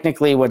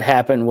technically would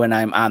happen when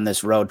I'm on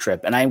this road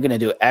trip, and I'm gonna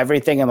do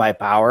everything in my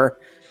power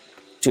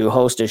to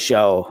host a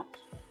show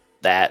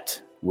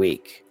that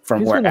week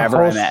from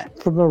wherever I'm at.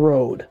 From the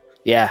road.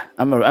 Yeah,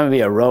 I'm gonna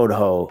be a road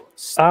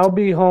host. I'll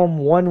be home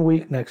 1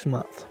 week next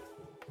month.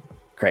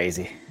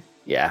 Crazy.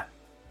 Yeah.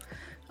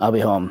 I'll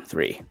be home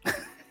 3.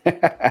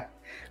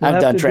 I'm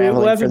done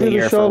traveling for the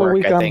year for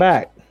work, I think.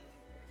 Back.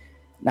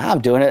 No,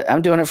 I'm doing it.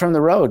 I'm doing it from the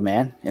road,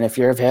 man. And if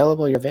you're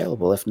available, you're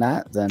available. If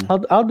not, then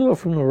I'll do it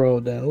from the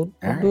road then. We'll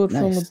do it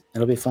from the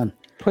It'll be fun.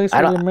 Place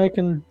where they're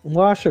making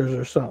washers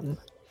or something.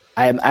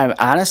 I'm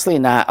honestly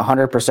not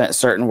 100%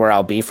 certain where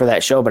I'll be for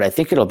that show, but I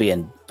think it'll be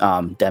in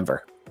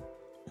Denver.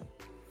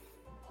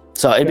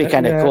 So it'd be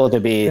kind of cool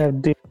to be.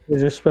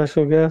 Is your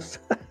special guest?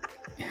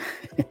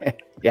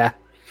 Yeah.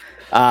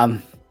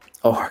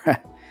 Or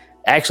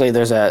actually,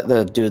 there's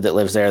the dude that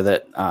lives there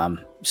that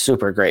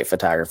super great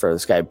photographer.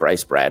 This guy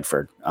Bryce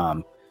Bradford.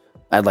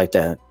 I'd like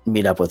to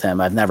meet up with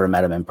him. I've never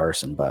met him in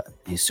person, but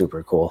he's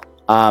super cool.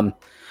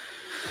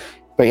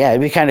 But yeah,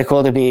 it'd be kind of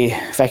cool to be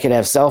if I could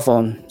have cell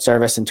phone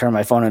service and turn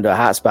my phone into a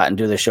hotspot and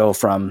do the show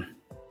from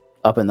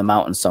up in the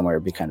mountains somewhere.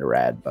 It'd be kind of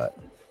rad, but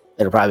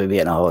it'll probably be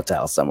in a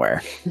hotel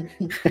somewhere.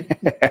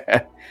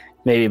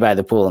 Maybe by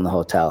the pool in the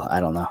hotel. I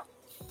don't know.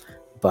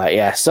 But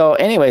yeah, so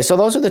anyway, so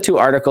those are the 2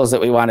 articles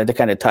that we wanted to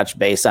kind of touch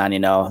base on,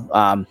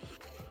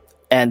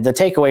 and the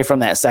takeaway from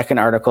that second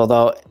article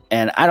though,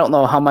 and I don't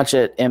know how much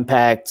it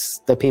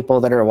impacts the people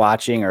that are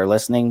watching or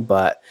listening,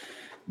 but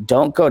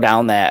don't go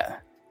down that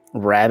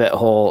rabbit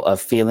hole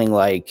of feeling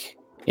like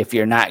if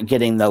you're not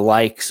getting the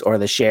likes or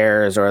the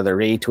shares or the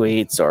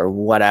retweets or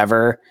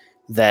whatever,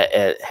 that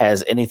it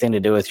has anything to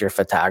do with your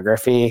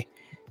photography.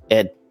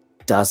 It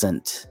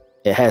doesn't.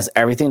 It has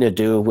everything to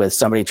do with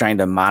somebody trying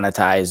to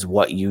monetize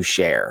what you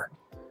share,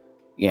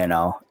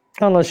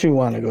 Unless you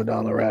want to go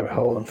down the rabbit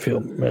hole and feel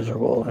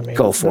miserable. I mean,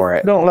 go for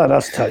it. Don't let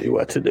us tell you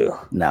what to do.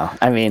 No,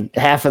 I mean,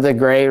 half of the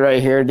gray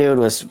right here, dude,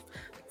 was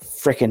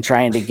freaking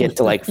trying to get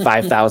to like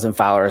 5,000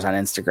 followers on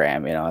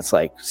Instagram. It's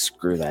like,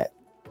 screw that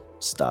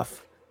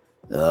stuff.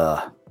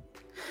 Ugh.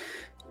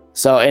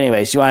 So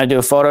anyways, you want to do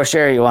a photo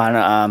share? You want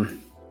to,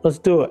 let's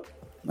do it.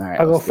 All right.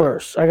 I'll go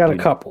first. I got a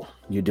couple.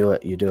 You do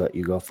it. You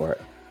go for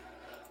it.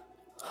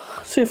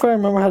 See if I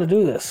remember how to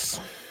do this.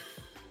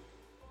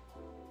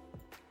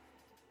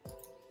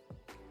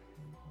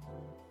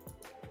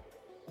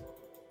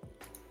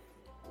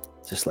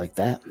 Just like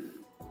that.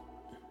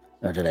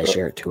 Or did I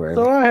share it too early?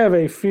 So I have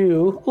a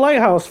few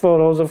lighthouse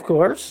photos, of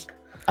course.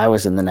 I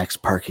was in the next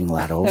parking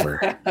lot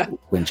over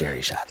when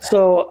Jerry shot that.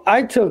 So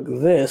I took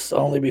this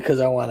only because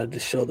I wanted to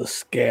show the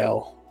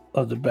scale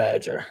of the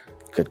Badger.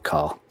 Good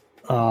call.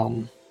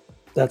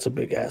 That's a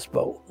big ass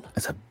boat.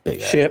 That's a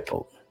big ship,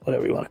 boat.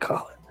 Whatever you want to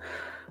call it.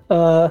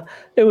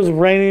 It was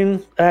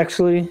raining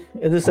actually.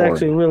 This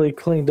actually really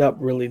cleaned up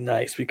really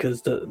nice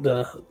because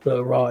the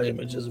raw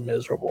image is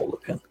miserable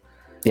looking.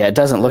 Yeah, it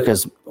doesn't look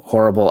as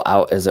horrible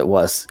out as it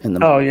was in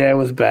the. Oh yeah, it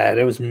was bad.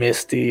 It was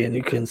misty, and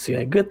you couldn't see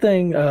it. Good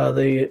thing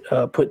they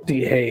put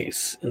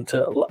dehaze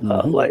into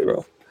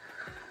Lightroom.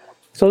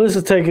 So this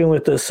is taken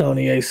with the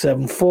Sony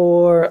A7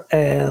 IV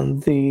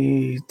and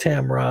the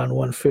Tamron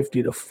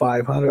 150 to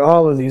 500.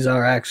 All of these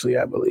are actually,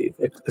 I believe,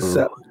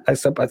 except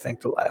I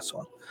think the last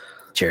one.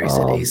 Jerry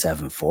said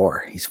A7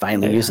 IV. He's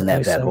finally using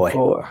that bad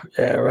boy.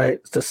 Yeah, right.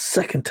 It's the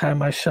second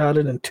time I shot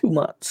it in 2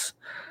 months.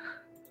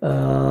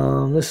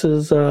 This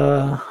is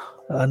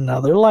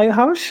another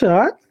lighthouse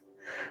shot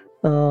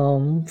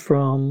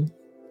from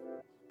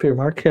Pere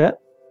Marquette.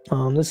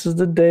 This is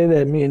the day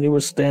that me and you were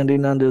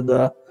standing under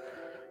the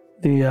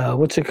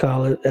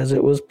as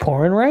it was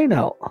pouring rain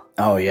out.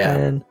 Oh yeah.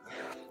 And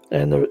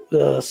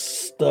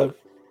the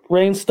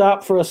rain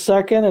stopped for a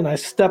second, and I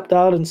stepped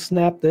out and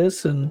snapped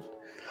this, and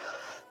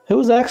it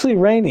was actually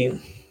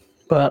raining.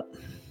 But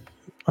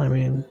I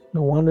mean,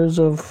 the wonders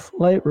of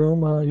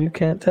Lightroom, you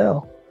can't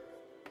tell.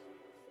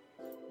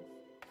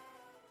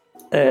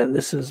 And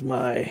this is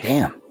my...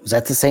 Damn, was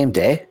that the same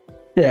day?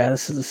 Yeah,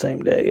 this is the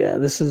same day. Yeah,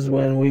 this is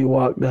when we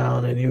walked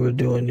down and you were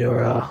doing your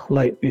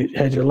you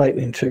had your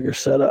lightning trigger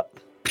set up.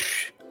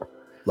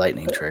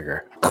 Lightning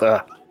trigger.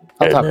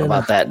 I'll talk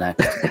about that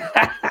next.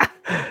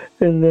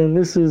 And then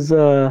this is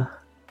I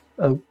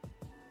don't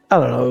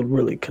know, a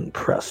really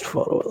compressed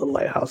photo of the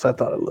lighthouse. I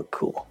thought it looked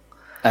cool.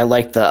 I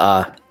like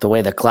the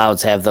way the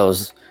clouds have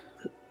those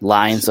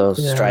lines,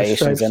 those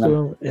striations in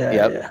them.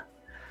 Yeah.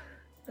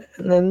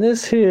 And then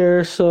this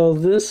here, so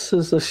this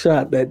is a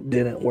shot that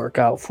didn't work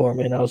out for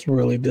me, and I was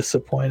really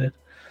disappointed.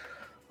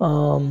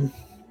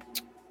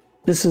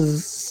 This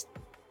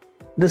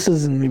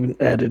isn't even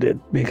edited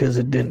because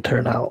it didn't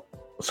turn out.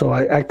 So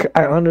I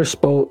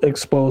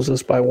underexposed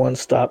this by 1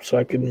 stop so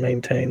I could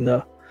maintain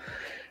the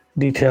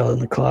detail in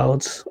the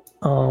clouds.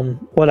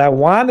 What I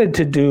wanted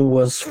to do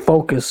was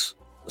focus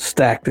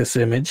stack this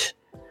image.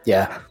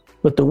 Yeah.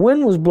 But the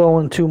wind was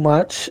blowing too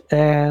much,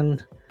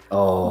 and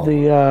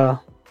the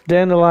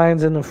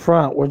dandelions in the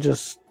front were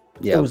just,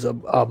 it was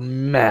a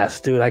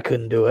mess, dude. I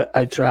couldn't do it.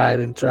 I tried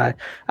and tried.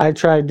 I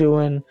tried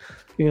doing,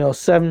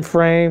 7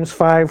 frames,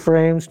 5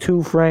 frames,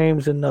 2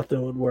 frames, and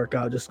nothing would work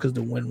out just because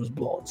the wind was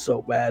blowing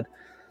so bad.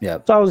 Yeah.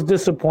 So I was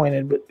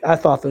disappointed, but I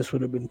thought this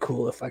would have been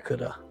cool if I could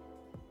have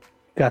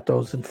got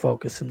those in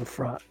focus in the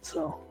front.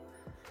 So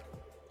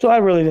I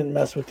really didn't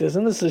mess with this.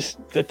 And this is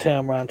the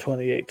Tamron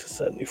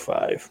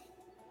 28-75.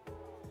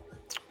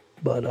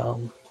 But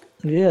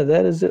yeah,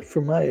 that is it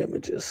for my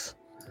images.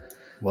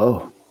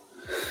 Whoa.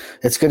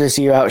 It's good to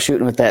see you out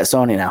shooting with that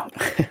Sony now.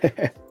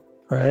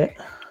 Right.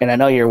 And I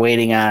know you're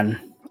waiting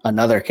on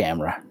another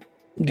camera.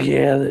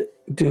 Yeah,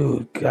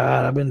 dude,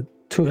 God, I think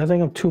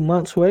I'm 2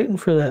 months waiting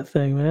for that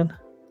thing, man.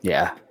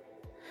 Yeah.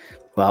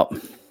 Well,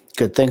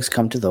 good things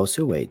come to those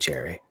who wait,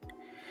 Jerry.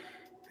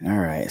 All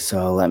right,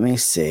 so let me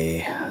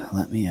see.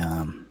 Let me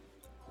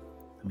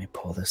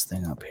pull this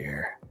thing up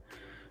here.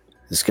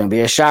 This is going to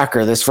be a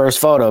shocker. This first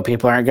photo,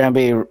 people aren't going to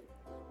be,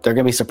 they're going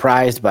to be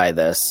surprised by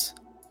this.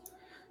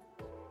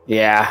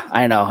 Yeah,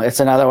 I know. It's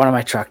another one on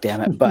my truck,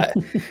 damn it. But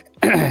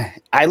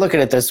I look at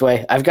it this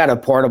way. I've got a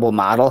portable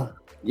model,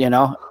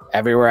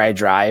 everywhere I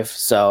drive.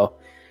 So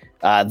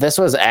this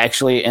was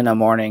actually in a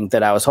morning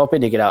that I was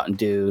hoping to get out and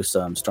do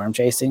some storm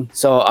chasing.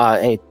 So,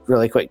 hey,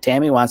 really quick,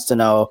 Tammy wants to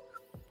know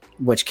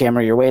which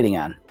camera you're waiting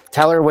on.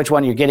 Tell her which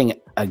one you're getting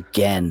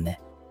again.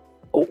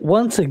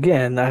 Once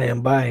again, I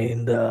am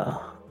buying the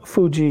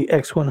Fuji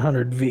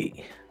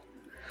X100V.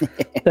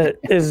 That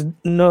is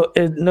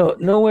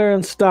nowhere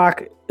in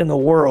stock in the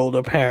world,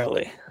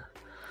 apparently.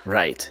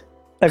 Right.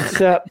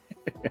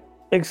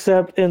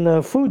 Except in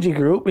the Fuji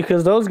group,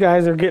 because those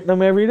guys are getting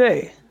them every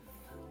day.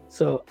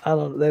 So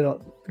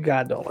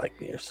God don't like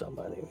me or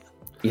somebody.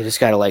 You just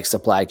gotta like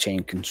supply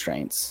chain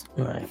constraints.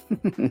 Right.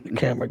 The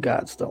camera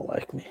gods don't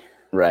like me.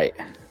 Right,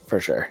 for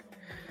sure.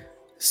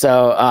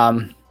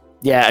 So,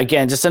 yeah,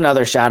 again, just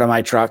another shot of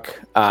my truck.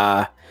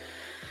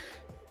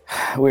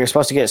 We were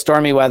supposed to get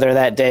stormy weather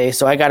that day,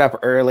 so I got up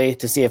early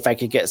to see if I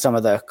could get some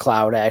of the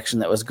cloud action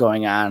that was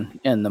going on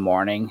in the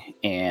morning,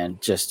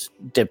 and just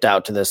dipped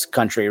out to this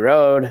country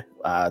road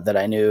that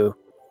I knew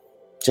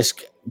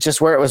just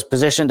where it was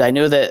positioned. I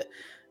knew that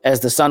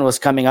as the sun was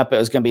coming up, it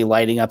was going to be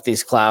lighting up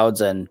these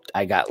clouds, and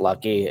I got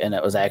lucky, and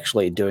it was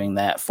actually doing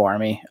that for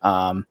me.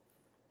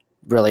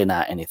 Really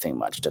not anything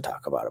much to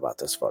talk about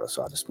this photo,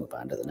 so I'll just move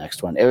on to the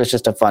next one. It was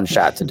just a fun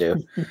shot to do.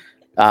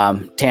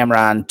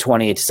 Tamron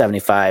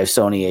 28-75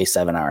 Sony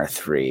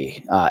A7R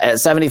III at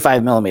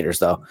 75 millimeters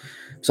though.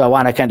 So I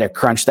want to kind of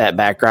crunch that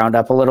background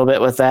up a little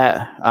bit with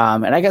that.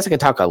 And I guess I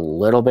could talk a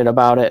little bit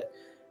about it.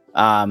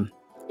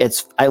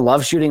 I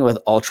love shooting with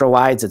ultra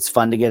wides. It's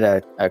fun to get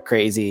a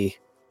crazy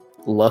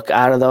look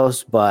out of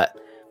those, but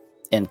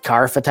in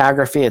car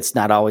photography, it's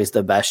not always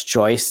the best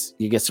choice.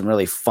 You get some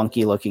really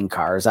funky looking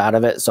cars out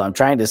of it. So I'm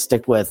trying to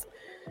stick with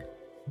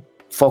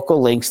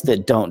focal lengths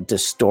that don't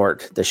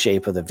distort the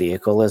shape of the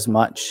vehicle as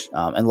much,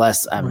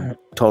 unless I'm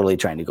totally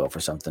trying to go for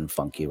something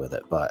funky with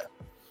it. But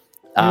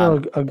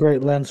a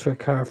great lens for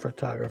car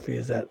photography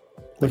is that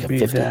would be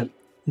 50? that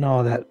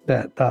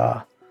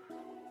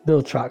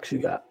Biltrox you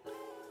got.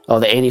 Oh,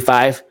 the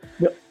 85.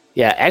 Yep.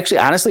 Yeah, actually,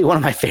 honestly, one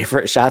of my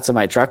favorite shots of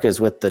my truck is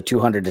with the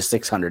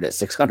 200-600 at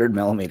 600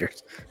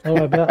 millimeters.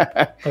 Oh, I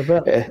bet.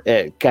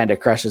 It kind of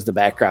crushes the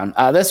background.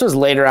 This was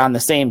later on the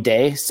same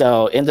day,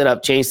 so ended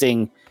up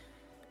chasing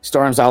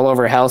storms all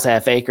over Hell's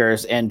Half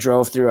Acres and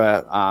drove through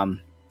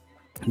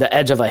the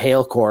edge of a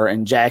hail core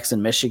in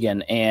Jackson,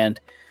 Michigan. And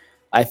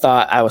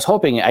I was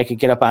hoping I could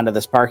get up onto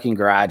this parking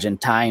garage in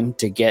time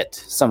to get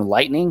some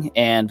lightning.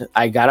 And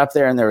I got up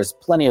there and there was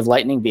plenty of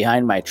lightning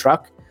behind my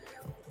truck.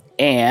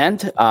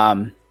 And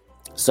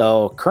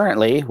so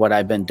currently what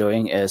I've been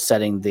doing is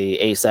setting the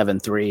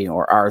A7 III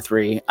or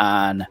R3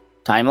 on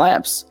time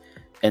lapse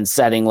and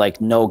setting like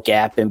no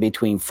gap in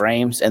between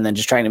frames, and then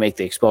just trying to make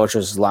the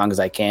exposures as long as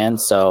I can.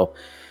 So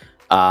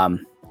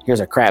here's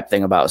a crap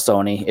thing about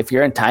Sony. If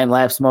you're in time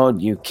lapse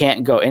mode, you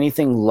can't go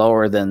anything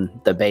lower than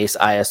the base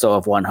ISO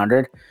of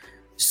 100.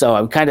 So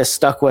I'm kind of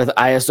stuck with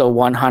ISO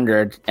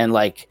 100 and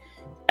like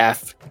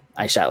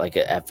I shot like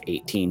a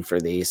F18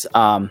 for these.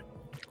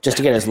 Just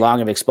to get as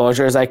long of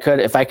exposure as I could.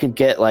 If I could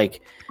get I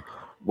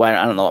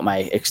don't know what my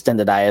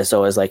extended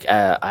ISO is, like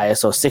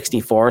ISO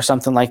 64 or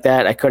something like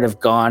that, I could have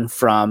gone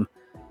from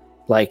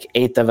like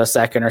 1/8 of a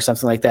second or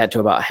something like that to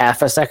about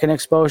 1/2 a second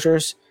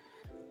exposures.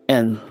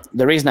 And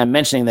the reason I'm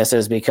mentioning this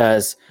is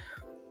because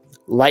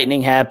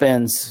lightning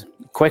happens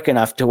quick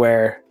enough to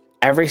where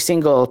every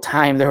single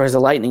time there was a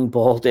lightning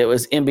bolt, it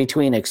was in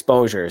between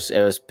exposures.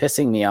 It was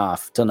pissing me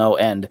off to no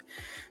end.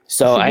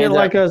 So I get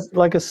like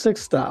a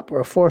 6-stop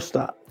or a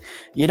 4-stop.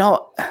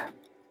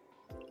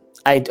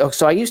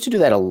 I used to do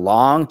that a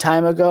long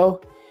time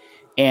ago,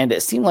 and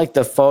it seemed like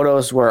the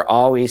photos were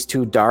always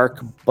too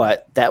dark,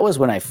 but that was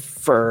when I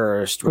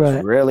first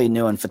was really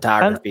new in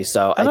photography.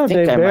 So I know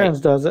Dave Behrens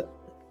does it.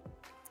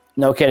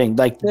 No kidding,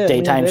 like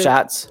daytime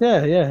shots.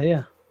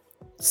 Yeah.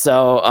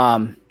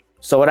 So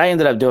So what I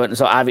ended up doing,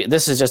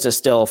 this is just a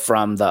still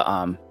from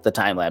the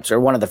time lapse, or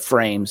one of the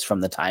frames from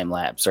the time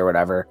lapse or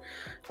whatever.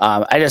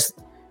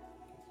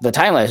 The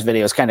time lapse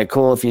video is kind of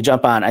cool. If you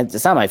jump on,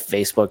 it's on my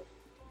Facebook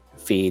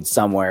feed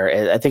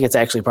somewhere. I think it's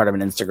actually part of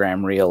an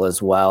Instagram reel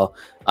as well.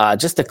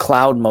 Just the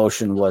cloud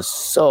motion was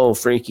so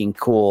freaking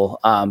cool.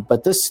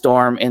 But this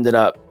storm ended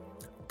up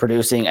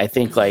producing, I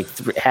think, like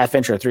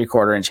half-inch or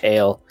 3/4 inch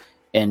hail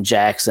in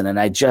Jackson, and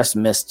I just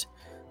missed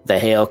the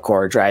hail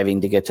core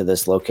driving to get to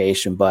this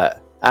location.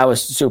 But I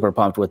was super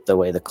pumped with the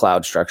way the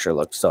cloud structure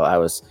looked, so I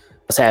was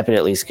happy to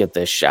at least get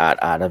this shot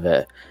out of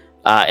it.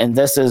 And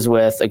this is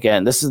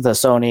this is the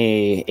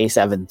Sony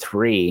A7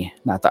 III,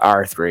 not the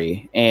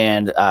R3,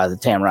 and the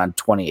Tamron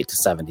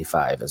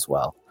 28-75 as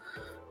well.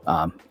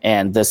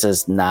 And this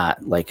is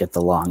not like at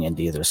the long end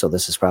either, so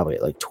this is probably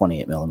at like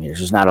 28 millimeters.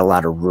 There's not a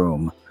lot of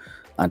room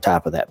on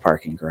top of that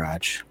parking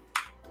garage.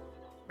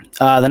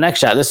 The next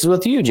shot, this is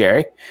with you,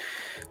 Jerry.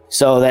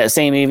 So that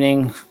same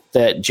evening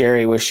that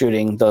Jerry was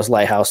shooting those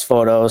lighthouse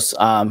photos,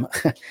 I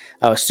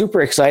was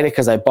super excited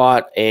because I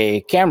bought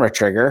a camera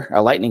trigger,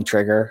 a lightning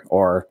trigger,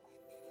 or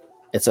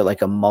it's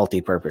like a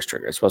multi-purpose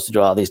trigger. It's supposed to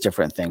do all these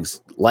different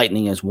things.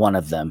 Lightning is one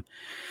of them.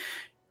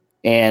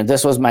 And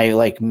this was my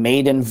like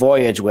maiden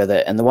voyage with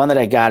it. And the one that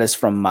I got is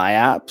from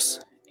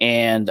Myops.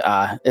 And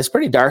it's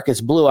pretty dark.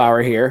 It's blue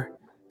hour here.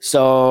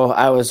 So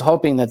I was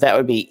hoping that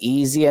would be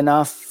easy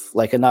enough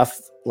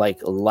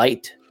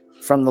light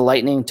from the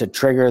lightning to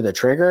trigger the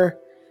trigger.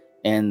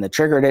 And the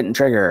trigger didn't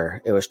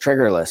trigger. It was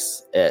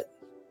triggerless. It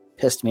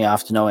pissed me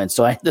off to no end.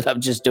 So I ended up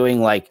just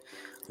doing like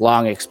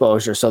long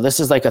exposure. So this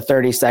is like a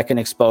 30-second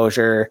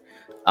exposure,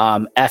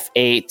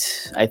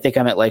 f8. I think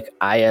I'm at like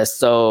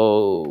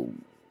ISO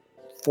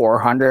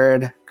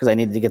 400 because I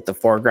needed to get the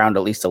foreground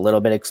at least a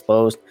little bit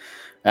exposed.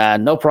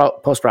 No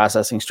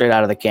post-processing, straight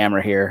out of the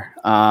camera here.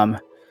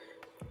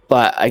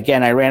 But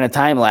again, I ran a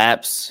time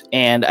lapse,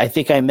 and I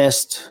think I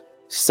missed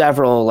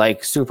several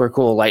like super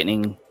cool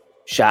lightning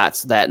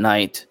shots that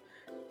night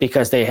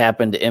because they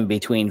happened in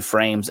between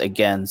frames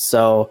again.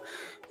 So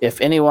if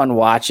anyone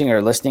watching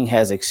or listening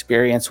has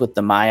experience with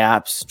the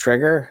Myops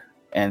trigger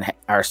and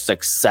are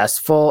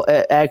successful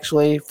at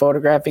actually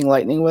photographing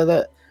lightning with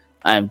it,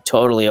 I'm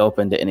totally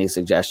open to any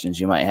suggestions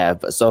you might have.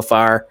 But so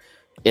far,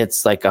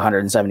 it's like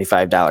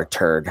 $175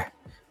 turd.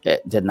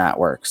 It did not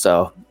work.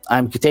 So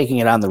I'm taking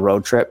it on the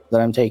road trip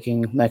that I'm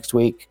taking next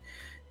week.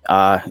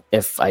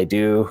 If I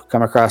do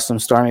come across some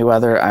stormy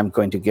weather, I'm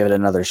going to give it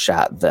another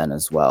shot then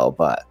as well.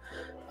 But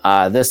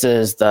this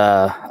is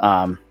the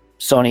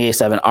Sony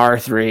A7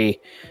 R3,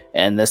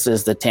 and this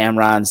is the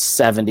Tamron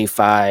 70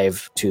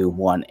 to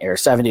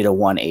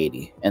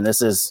 180, and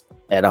this is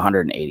at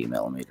 180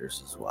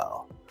 millimeters as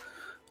well.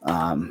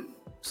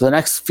 So the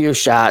next few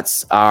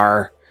shots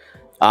are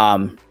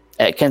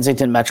at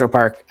Kensington Metro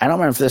Park. I don't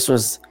remember if this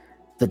was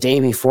the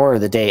day before or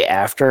the day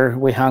after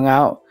we hung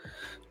out.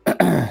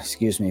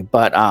 Excuse me,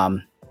 but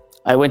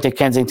I went to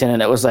Kensington,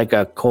 and it was like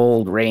a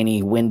cold,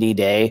 rainy, windy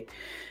day,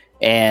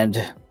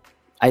 and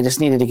I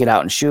just needed to get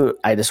out and shoot.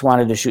 I just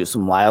wanted to shoot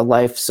some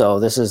wildlife. So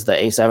this is the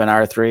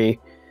A7R3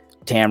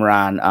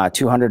 Tamron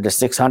 200 to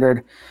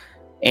 600.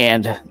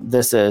 And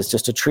this is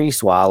just a tree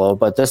swallow,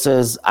 but this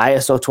is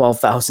ISO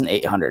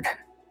 12,800.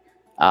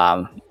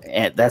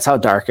 And that's how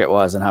dark it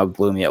was and how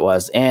gloomy it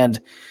was.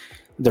 And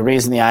the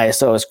reason the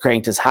ISO is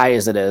cranked as high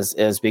as it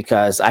is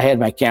because I had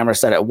my camera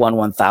set at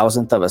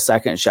 1/1000th of a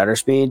second shutter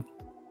speed,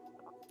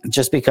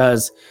 just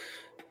because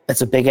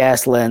it's a big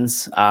ass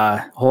lens.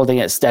 Holding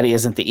it steady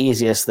isn't the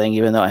easiest thing,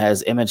 even though it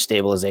has image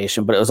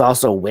stabilization, but it was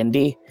also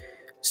windy.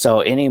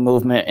 So any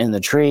movement in the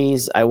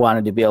trees, I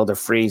wanted to be able to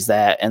freeze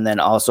that. And then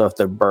also if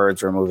the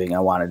birds were moving, I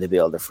wanted to be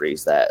able to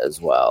freeze that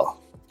as well.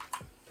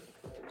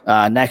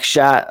 Next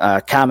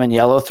shot, common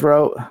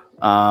yellowthroat.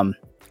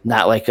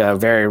 Not like a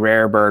very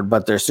rare bird,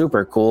 but they're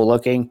super cool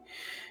looking.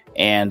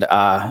 And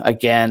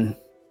again,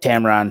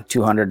 Tamron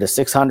 200 to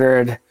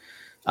 600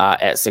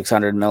 at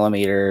 600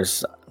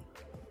 millimeters.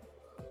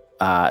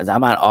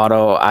 I'm on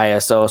auto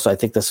ISO, so I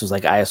think this was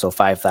like ISO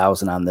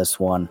 5000 on this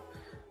one.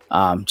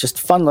 Just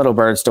fun little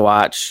birds to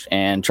watch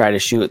and try to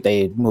shoot.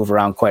 They move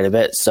around quite a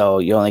bit, so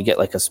you only get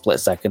like a split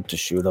second to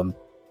shoot them.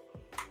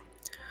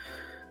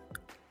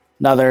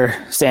 Another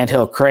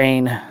sandhill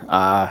crane.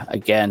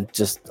 Again,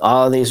 just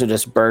all of these are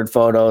just bird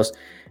photos,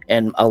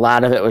 and a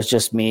lot of it was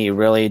just me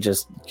really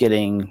just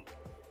getting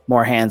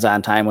more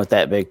hands-on time with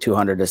that big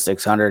 200 to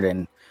 600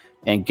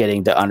 and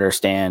getting to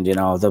understand,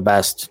 the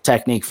best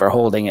technique for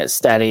holding it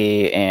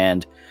steady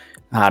and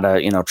how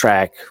to,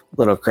 track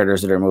little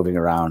critters that are moving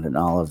around and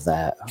all of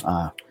that.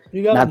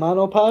 You got a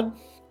monopod?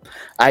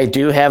 I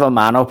do have a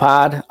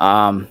monopod.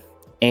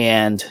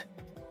 And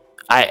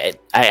I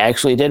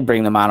actually did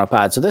bring the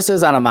monopod. So this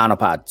is on a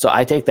monopod. So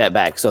I take that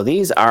back. So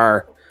these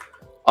are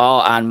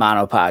all on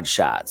monopod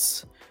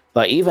shots.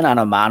 But even on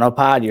a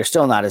monopod, you're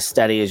still not as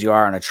steady as you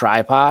are on a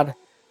tripod.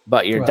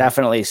 But you're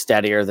definitely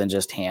steadier than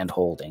just hand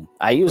holding.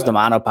 I use the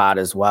monopod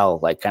as well,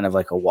 like kind of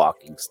like a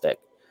walking stick.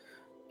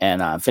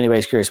 And if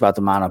anybody's curious about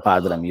the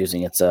monopod that I'm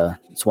using, it's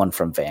one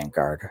from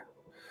Vanguard.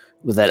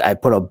 that I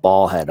put a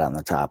ball head on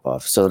the top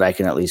of so that I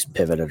can at least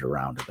pivot it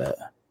around a bit.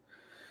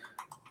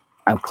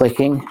 I'm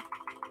clicking.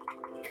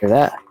 Hear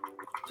that?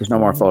 There's no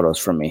more photos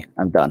from me.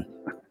 I'm done.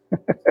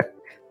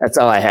 That's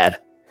all I had.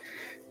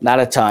 Not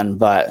a ton,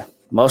 but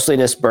mostly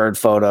just bird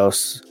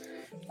photos.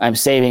 I'm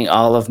saving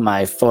all of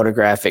my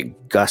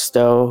photographic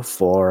gusto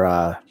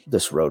for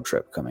this road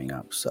trip coming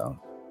up. So,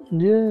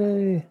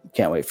 yay.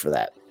 Can't wait for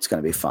that. It's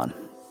going to be fun.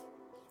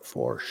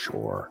 For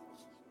sure.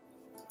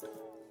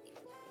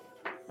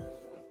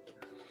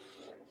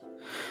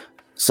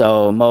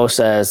 So Mo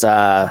says,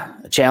 a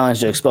challenge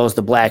to expose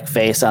the black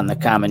face on the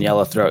common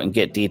yellow throat and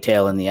get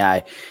detail in the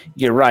eye.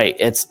 You're right.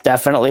 It's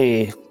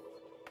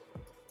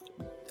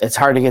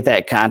hard to get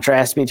that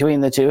contrast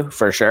between the two,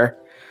 for sure.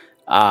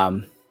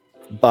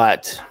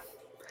 But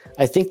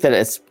I think that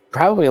it's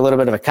probably a little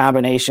bit of a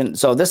combination.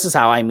 So this is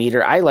how I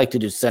meter. I like to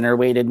do center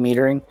weighted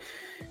metering.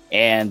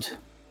 And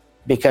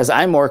because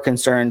I'm more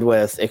concerned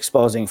with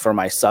exposing for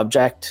my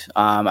subject,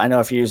 I know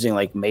if you're using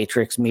like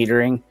matrix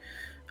metering,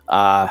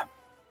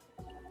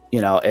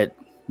 it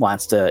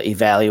wants to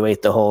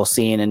evaluate the whole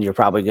scene and you're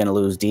probably going to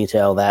lose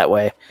detail that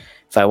way.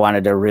 If I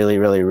wanted to really,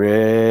 really,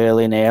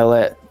 really nail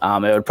it,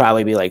 it would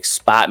probably be like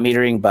spot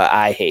metering, but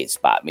I hate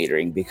spot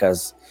metering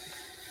because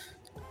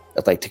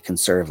I'd like to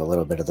conserve a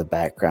little bit of the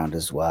background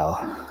as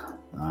well.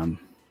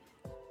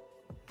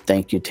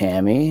 Thank you,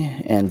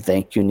 Tammy, and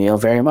thank you, Neil,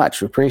 very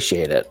much. We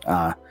appreciate it.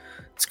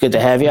 It's good to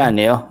have you on,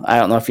 Neil. I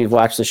don't know if you've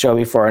watched the show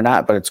before or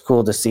not, but it's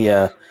cool to see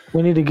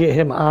we need to get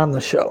him on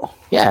the show.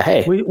 Yeah,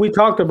 hey. We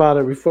talked about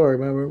it before,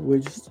 remember? We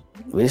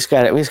just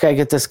gotta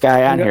get this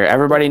guy on here.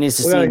 Everybody needs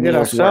to see Neil's get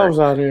ourselves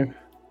out here.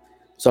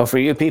 So for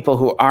you people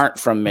who aren't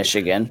from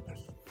Michigan,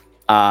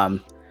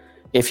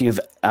 if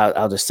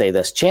I'll just say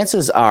this,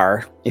 chances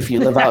are, if you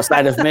live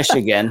outside of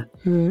Michigan,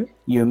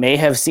 you may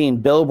have seen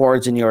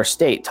billboards in your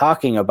state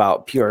talking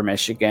about Pure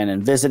Michigan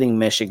and visiting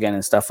Michigan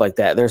and stuff like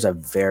that. There's a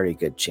very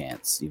good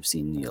chance you've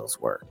seen Neil's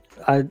work.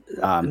 I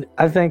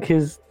think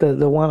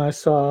the one I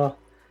saw,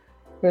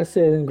 I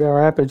said in Grand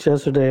Rapids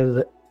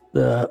yesterday,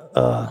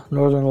 the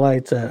Northern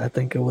Lights. I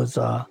think it was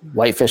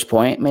Whitefish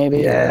Point, maybe.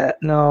 Yeah,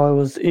 no, it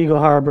was Eagle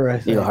Harbor. I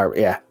think Eagle Harbor.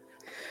 Yeah,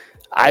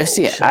 I've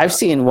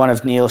seen one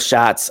of Neil's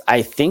shots.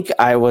 I think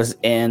I was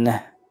in.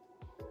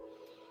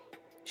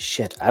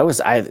 Shit,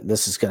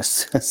 this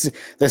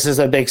is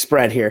a big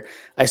spread here.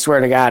 I swear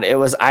to God, it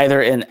was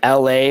either in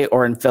L.A.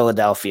 or in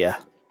Philadelphia.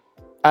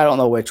 I don't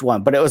know which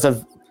one, but it was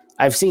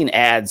I've seen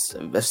ads.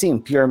 I've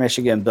seen Pure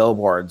Michigan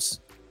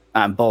billboards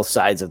on both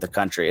sides of the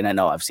country, and I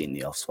know I've seen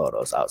Neil's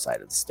photos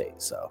outside of the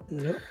state, so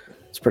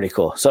It's pretty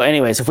cool. So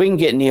anyways, if we can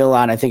get Neil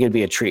on, I think it'd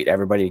be a treat.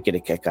 Everybody would get a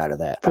kick out of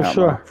that.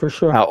 For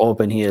sure. How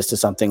open he is to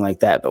something like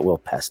that, but we'll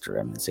pester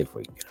him and see if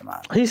we can get him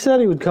on. He said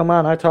he would come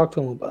on. I talked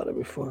to him about it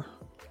before.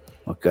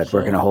 Well, good. So,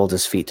 we're going to hold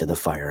his feet to the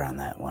fire on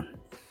that one.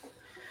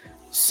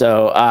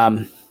 So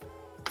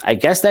I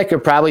guess that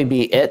could probably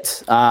be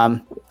it.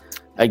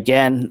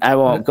 Again, I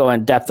won't go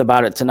in depth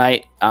about it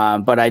tonight,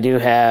 but I do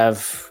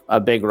have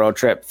a big road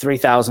trip,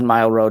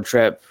 3,000-mile road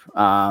trip.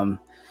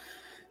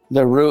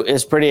 The route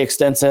is pretty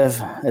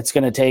extensive. It's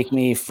going to take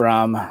me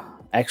from,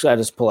 actually, I'll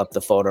just pull up the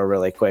photo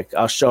really quick.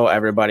 I'll show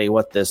everybody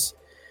what this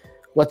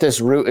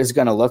route is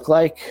going to look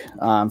like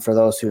for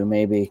those who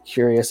may be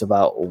curious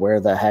about where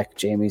the heck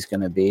Jamie's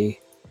going to be.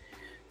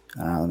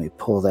 Let me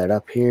pull that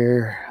up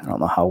here. I don't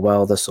know how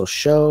well this will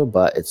show,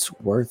 but it's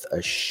worth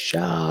a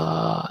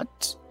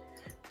shot.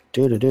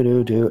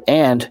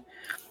 And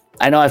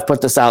I know I've put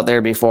this out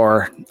there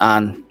before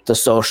on the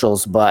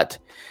socials, but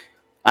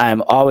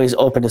I'm always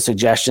open to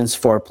suggestions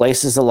for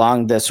places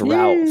along this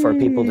route for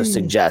people to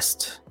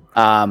suggest.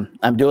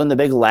 I'm doing the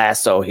big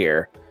lasso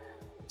here.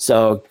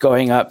 So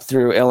going up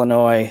through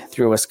Illinois,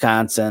 through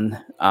Wisconsin,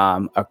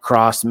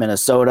 across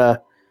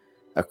Minnesota,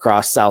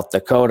 across South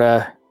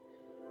Dakota.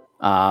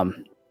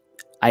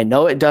 I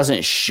know it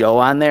doesn't show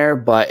on there,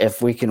 but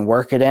if we can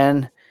work it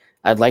in,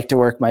 I'd like to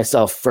work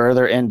myself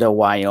further into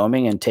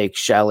Wyoming and take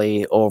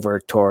Shelly over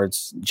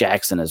towards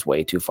Jackson is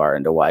way too far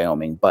into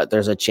Wyoming, but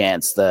there's a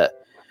chance that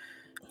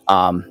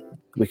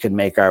we could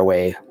make our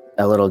way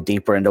a little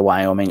deeper into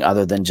Wyoming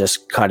other than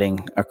just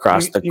cutting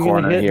across the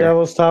corner hit here.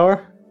 Devil's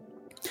Tower?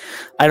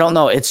 I don't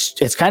know.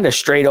 It's kind of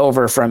straight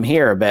over from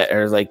here a bit,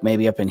 or like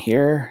maybe up in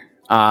here.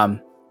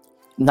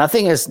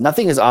 Nothing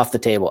is off the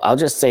table. I'll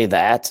just say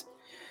that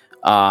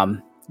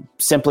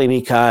simply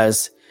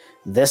because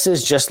this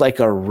is just like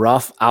a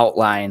rough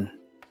outline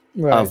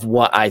of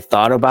what I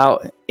thought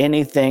about.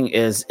 Anything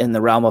is in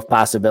the realm of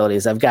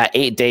possibilities. I've got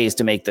 8 days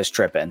to make this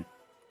trip in.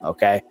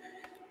 Okay.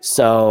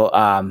 So,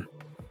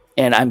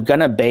 and I'm going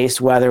to base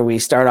whether we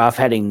start off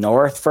heading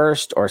north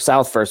first or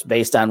south first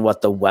based on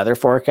what the weather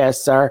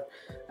forecasts are.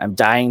 I'm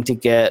dying to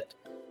get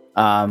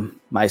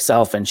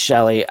myself and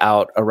Shelly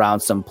out around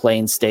some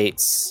Plain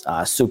States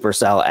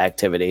supercell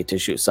activity to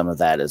shoot some of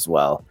that as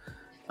well.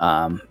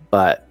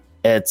 But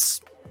it's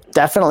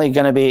definitely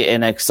going to be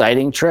an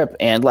exciting trip.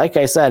 And like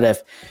I said,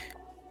 if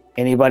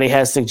anybody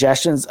has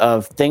suggestions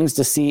of things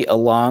to see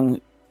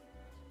along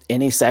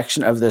any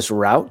section of this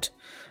route,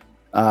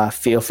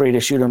 feel free to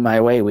shoot them my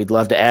way. We'd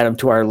love to add them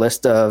to our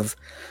list of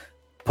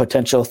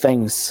potential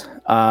things.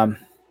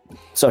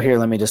 So here,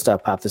 let me just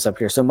pop this up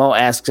here. So Mo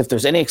asks if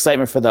there's any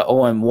excitement for the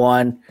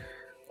OM1,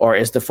 or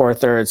is the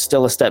 4/3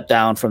 still a step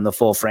down from the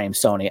full frame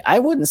Sony? I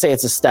wouldn't say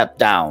it's a step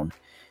down.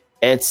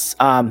 It's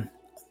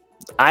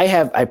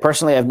I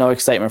personally have no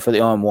excitement for the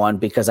OM1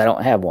 because I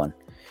don't have one,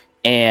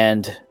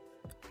 and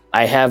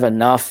I have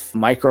enough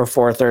micro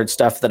 4/3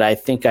 stuff that I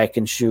think I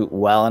can shoot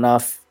well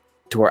enough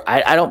to where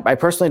I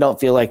personally don't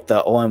feel like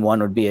the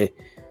OM1 would be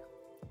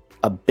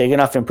a big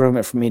enough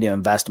improvement for me to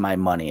invest my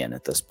money in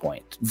at this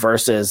point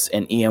versus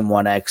an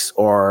EM1X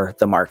or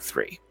the Mark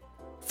III.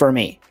 For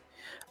me,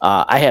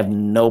 I have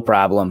no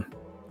problem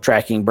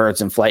tracking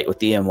birds in flight with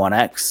the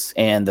EM1X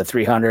and the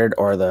 300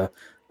 or the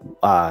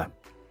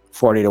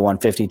 40 to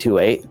 150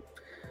 2.8.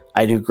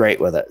 I do great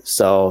with it.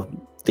 So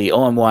the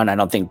OM1, I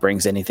don't think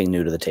brings anything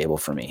new to the table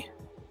for me.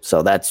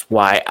 So that's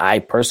why I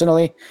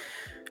personally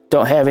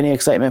don't have any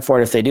excitement for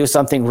it. If they do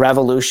something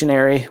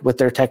revolutionary with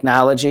their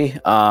technology,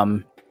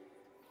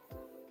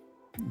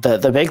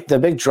 the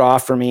big draw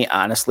for me,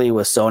 honestly,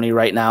 with Sony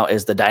right now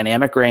is the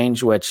dynamic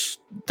range, which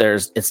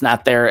it's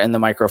not there in the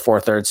micro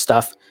 4/3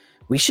 stuff.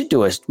 We should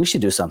do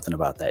something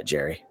about that,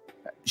 Jerry.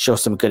 Show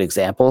some good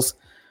examples.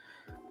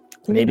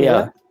 Maybe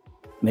I'll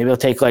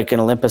take like an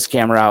Olympus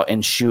camera out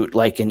and shoot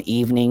like an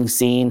evening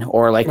scene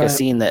or like a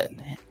scene that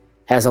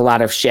has a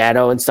lot of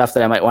shadow and stuff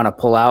that I might want to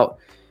pull out,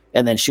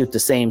 and then shoot the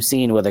same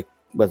scene with a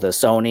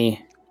Sony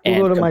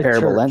and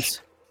comparable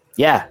lens.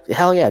 Yeah,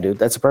 hell yeah, dude.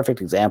 That's a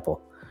perfect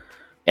example.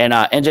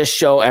 And just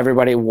show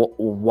everybody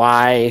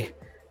why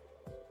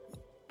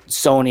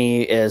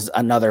Sony is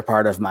another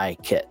part of my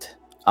kit.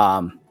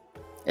 I'm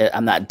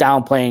not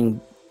downplaying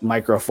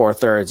micro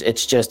 4/3.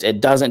 It's just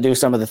it doesn't do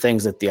some of the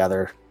things that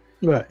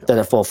that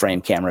a full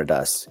frame camera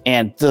does,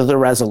 and the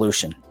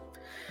resolution.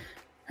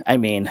 I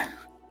mean,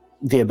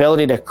 the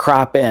ability to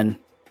crop in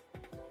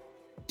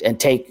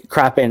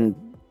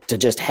to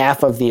just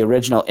half of the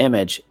original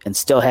image and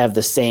still have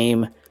the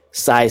same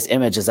size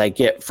image as I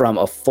get from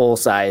a full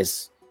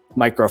size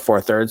micro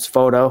 4/3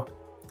 photo.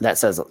 That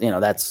says,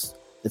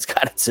 it's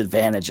got its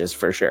advantages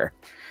for sure,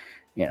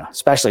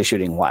 especially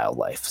shooting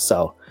wildlife.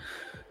 So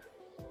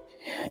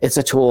it's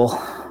a tool,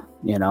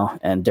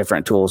 and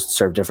different tools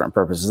serve different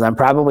purposes. I'm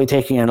probably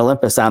taking an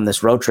Olympus on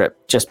this road trip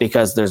just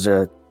because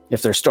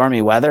if there's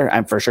stormy weather,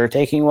 I'm for sure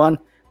taking one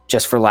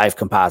just for live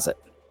composite,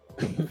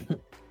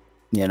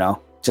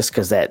 just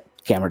because that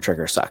camera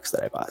trigger sucks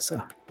that I bought.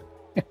 So,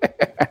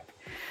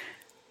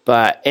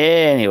 but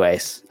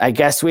anyways, I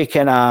guess we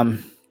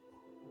can,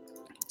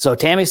 so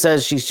Tammy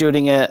says she's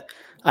shooting at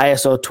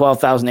ISO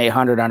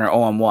 12,800 on her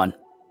OM1.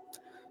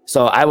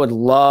 So I would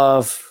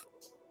love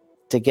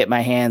to get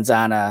my hands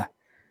on a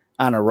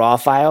raw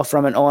file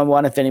from an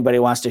OM1 if anybody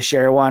wants to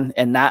share one,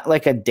 and not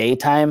like a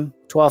daytime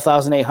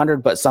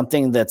 12,800, but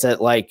something that's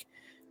at like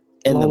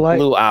in the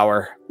blue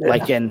hour,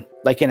 like in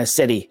a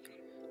city,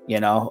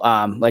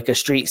 like a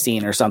street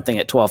scene or something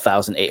at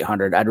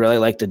 12,800. I'd really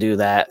like to do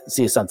that,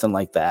 see something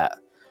like that.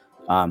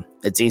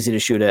 It's easy to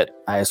shoot at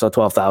ISO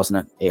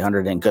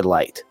 12,800 in good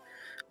light.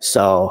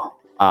 So,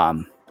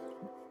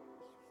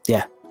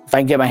 yeah, if I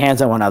can get my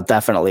hands on one, I'll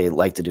definitely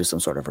like to do some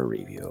sort of a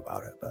review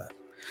about it, but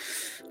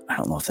I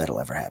don't know if that'll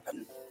ever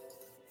happen.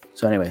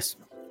 So anyways,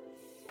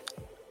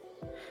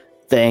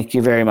 thank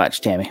you very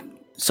much, Tammy.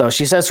 So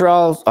she says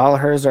all of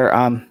hers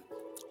are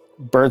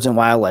birds and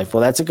wildlife.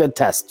 Well, that's a good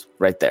test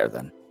right there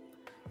then.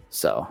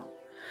 So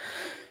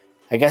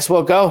I guess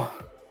we'll go.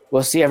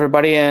 We'll see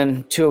everybody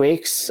in 2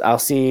 weeks. I'll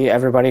see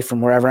everybody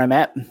from wherever I'm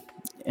at.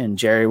 And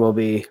Jerry will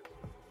be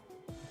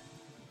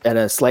at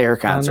a Slayer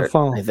concert,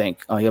 I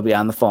think. Oh, he'll be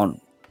on the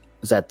phone.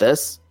 Is that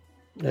this?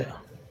 Yeah.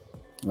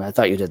 Well, I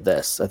thought you did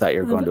this. I thought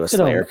you were going to a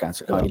Slayer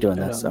concert. Oh, you're doing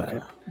this? Okay.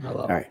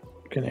 All right.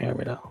 Can you hear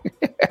me now?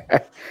 All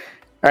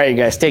right, you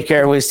guys. Take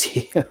care. We'll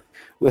see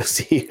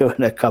you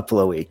in a couple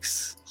of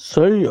weeks.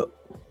 See ya.